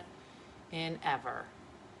had in ever.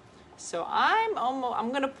 So I'm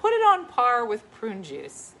going to put it on par with prune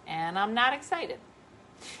juice, and I'm not excited.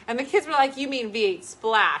 And the kids were like, you mean V8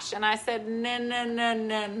 Splash? And I said,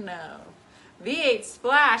 no. V8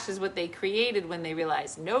 Splash is what they created when they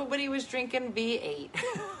realized nobody was drinking V8.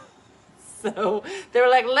 So they were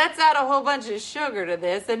like, let's add a whole bunch of sugar to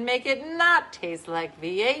this and make it not taste like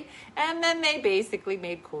V8. And then they basically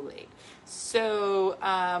made Kool-Aid. So,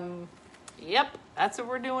 yep, that's what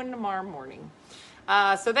we're doing tomorrow morning.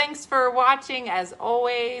 So thanks for watching, as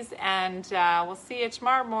always, and we'll see you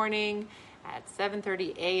tomorrow morning at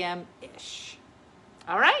 7:30 a.m.-ish.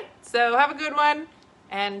 All right, so have a good one,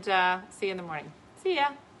 and see you in the morning. See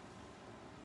ya.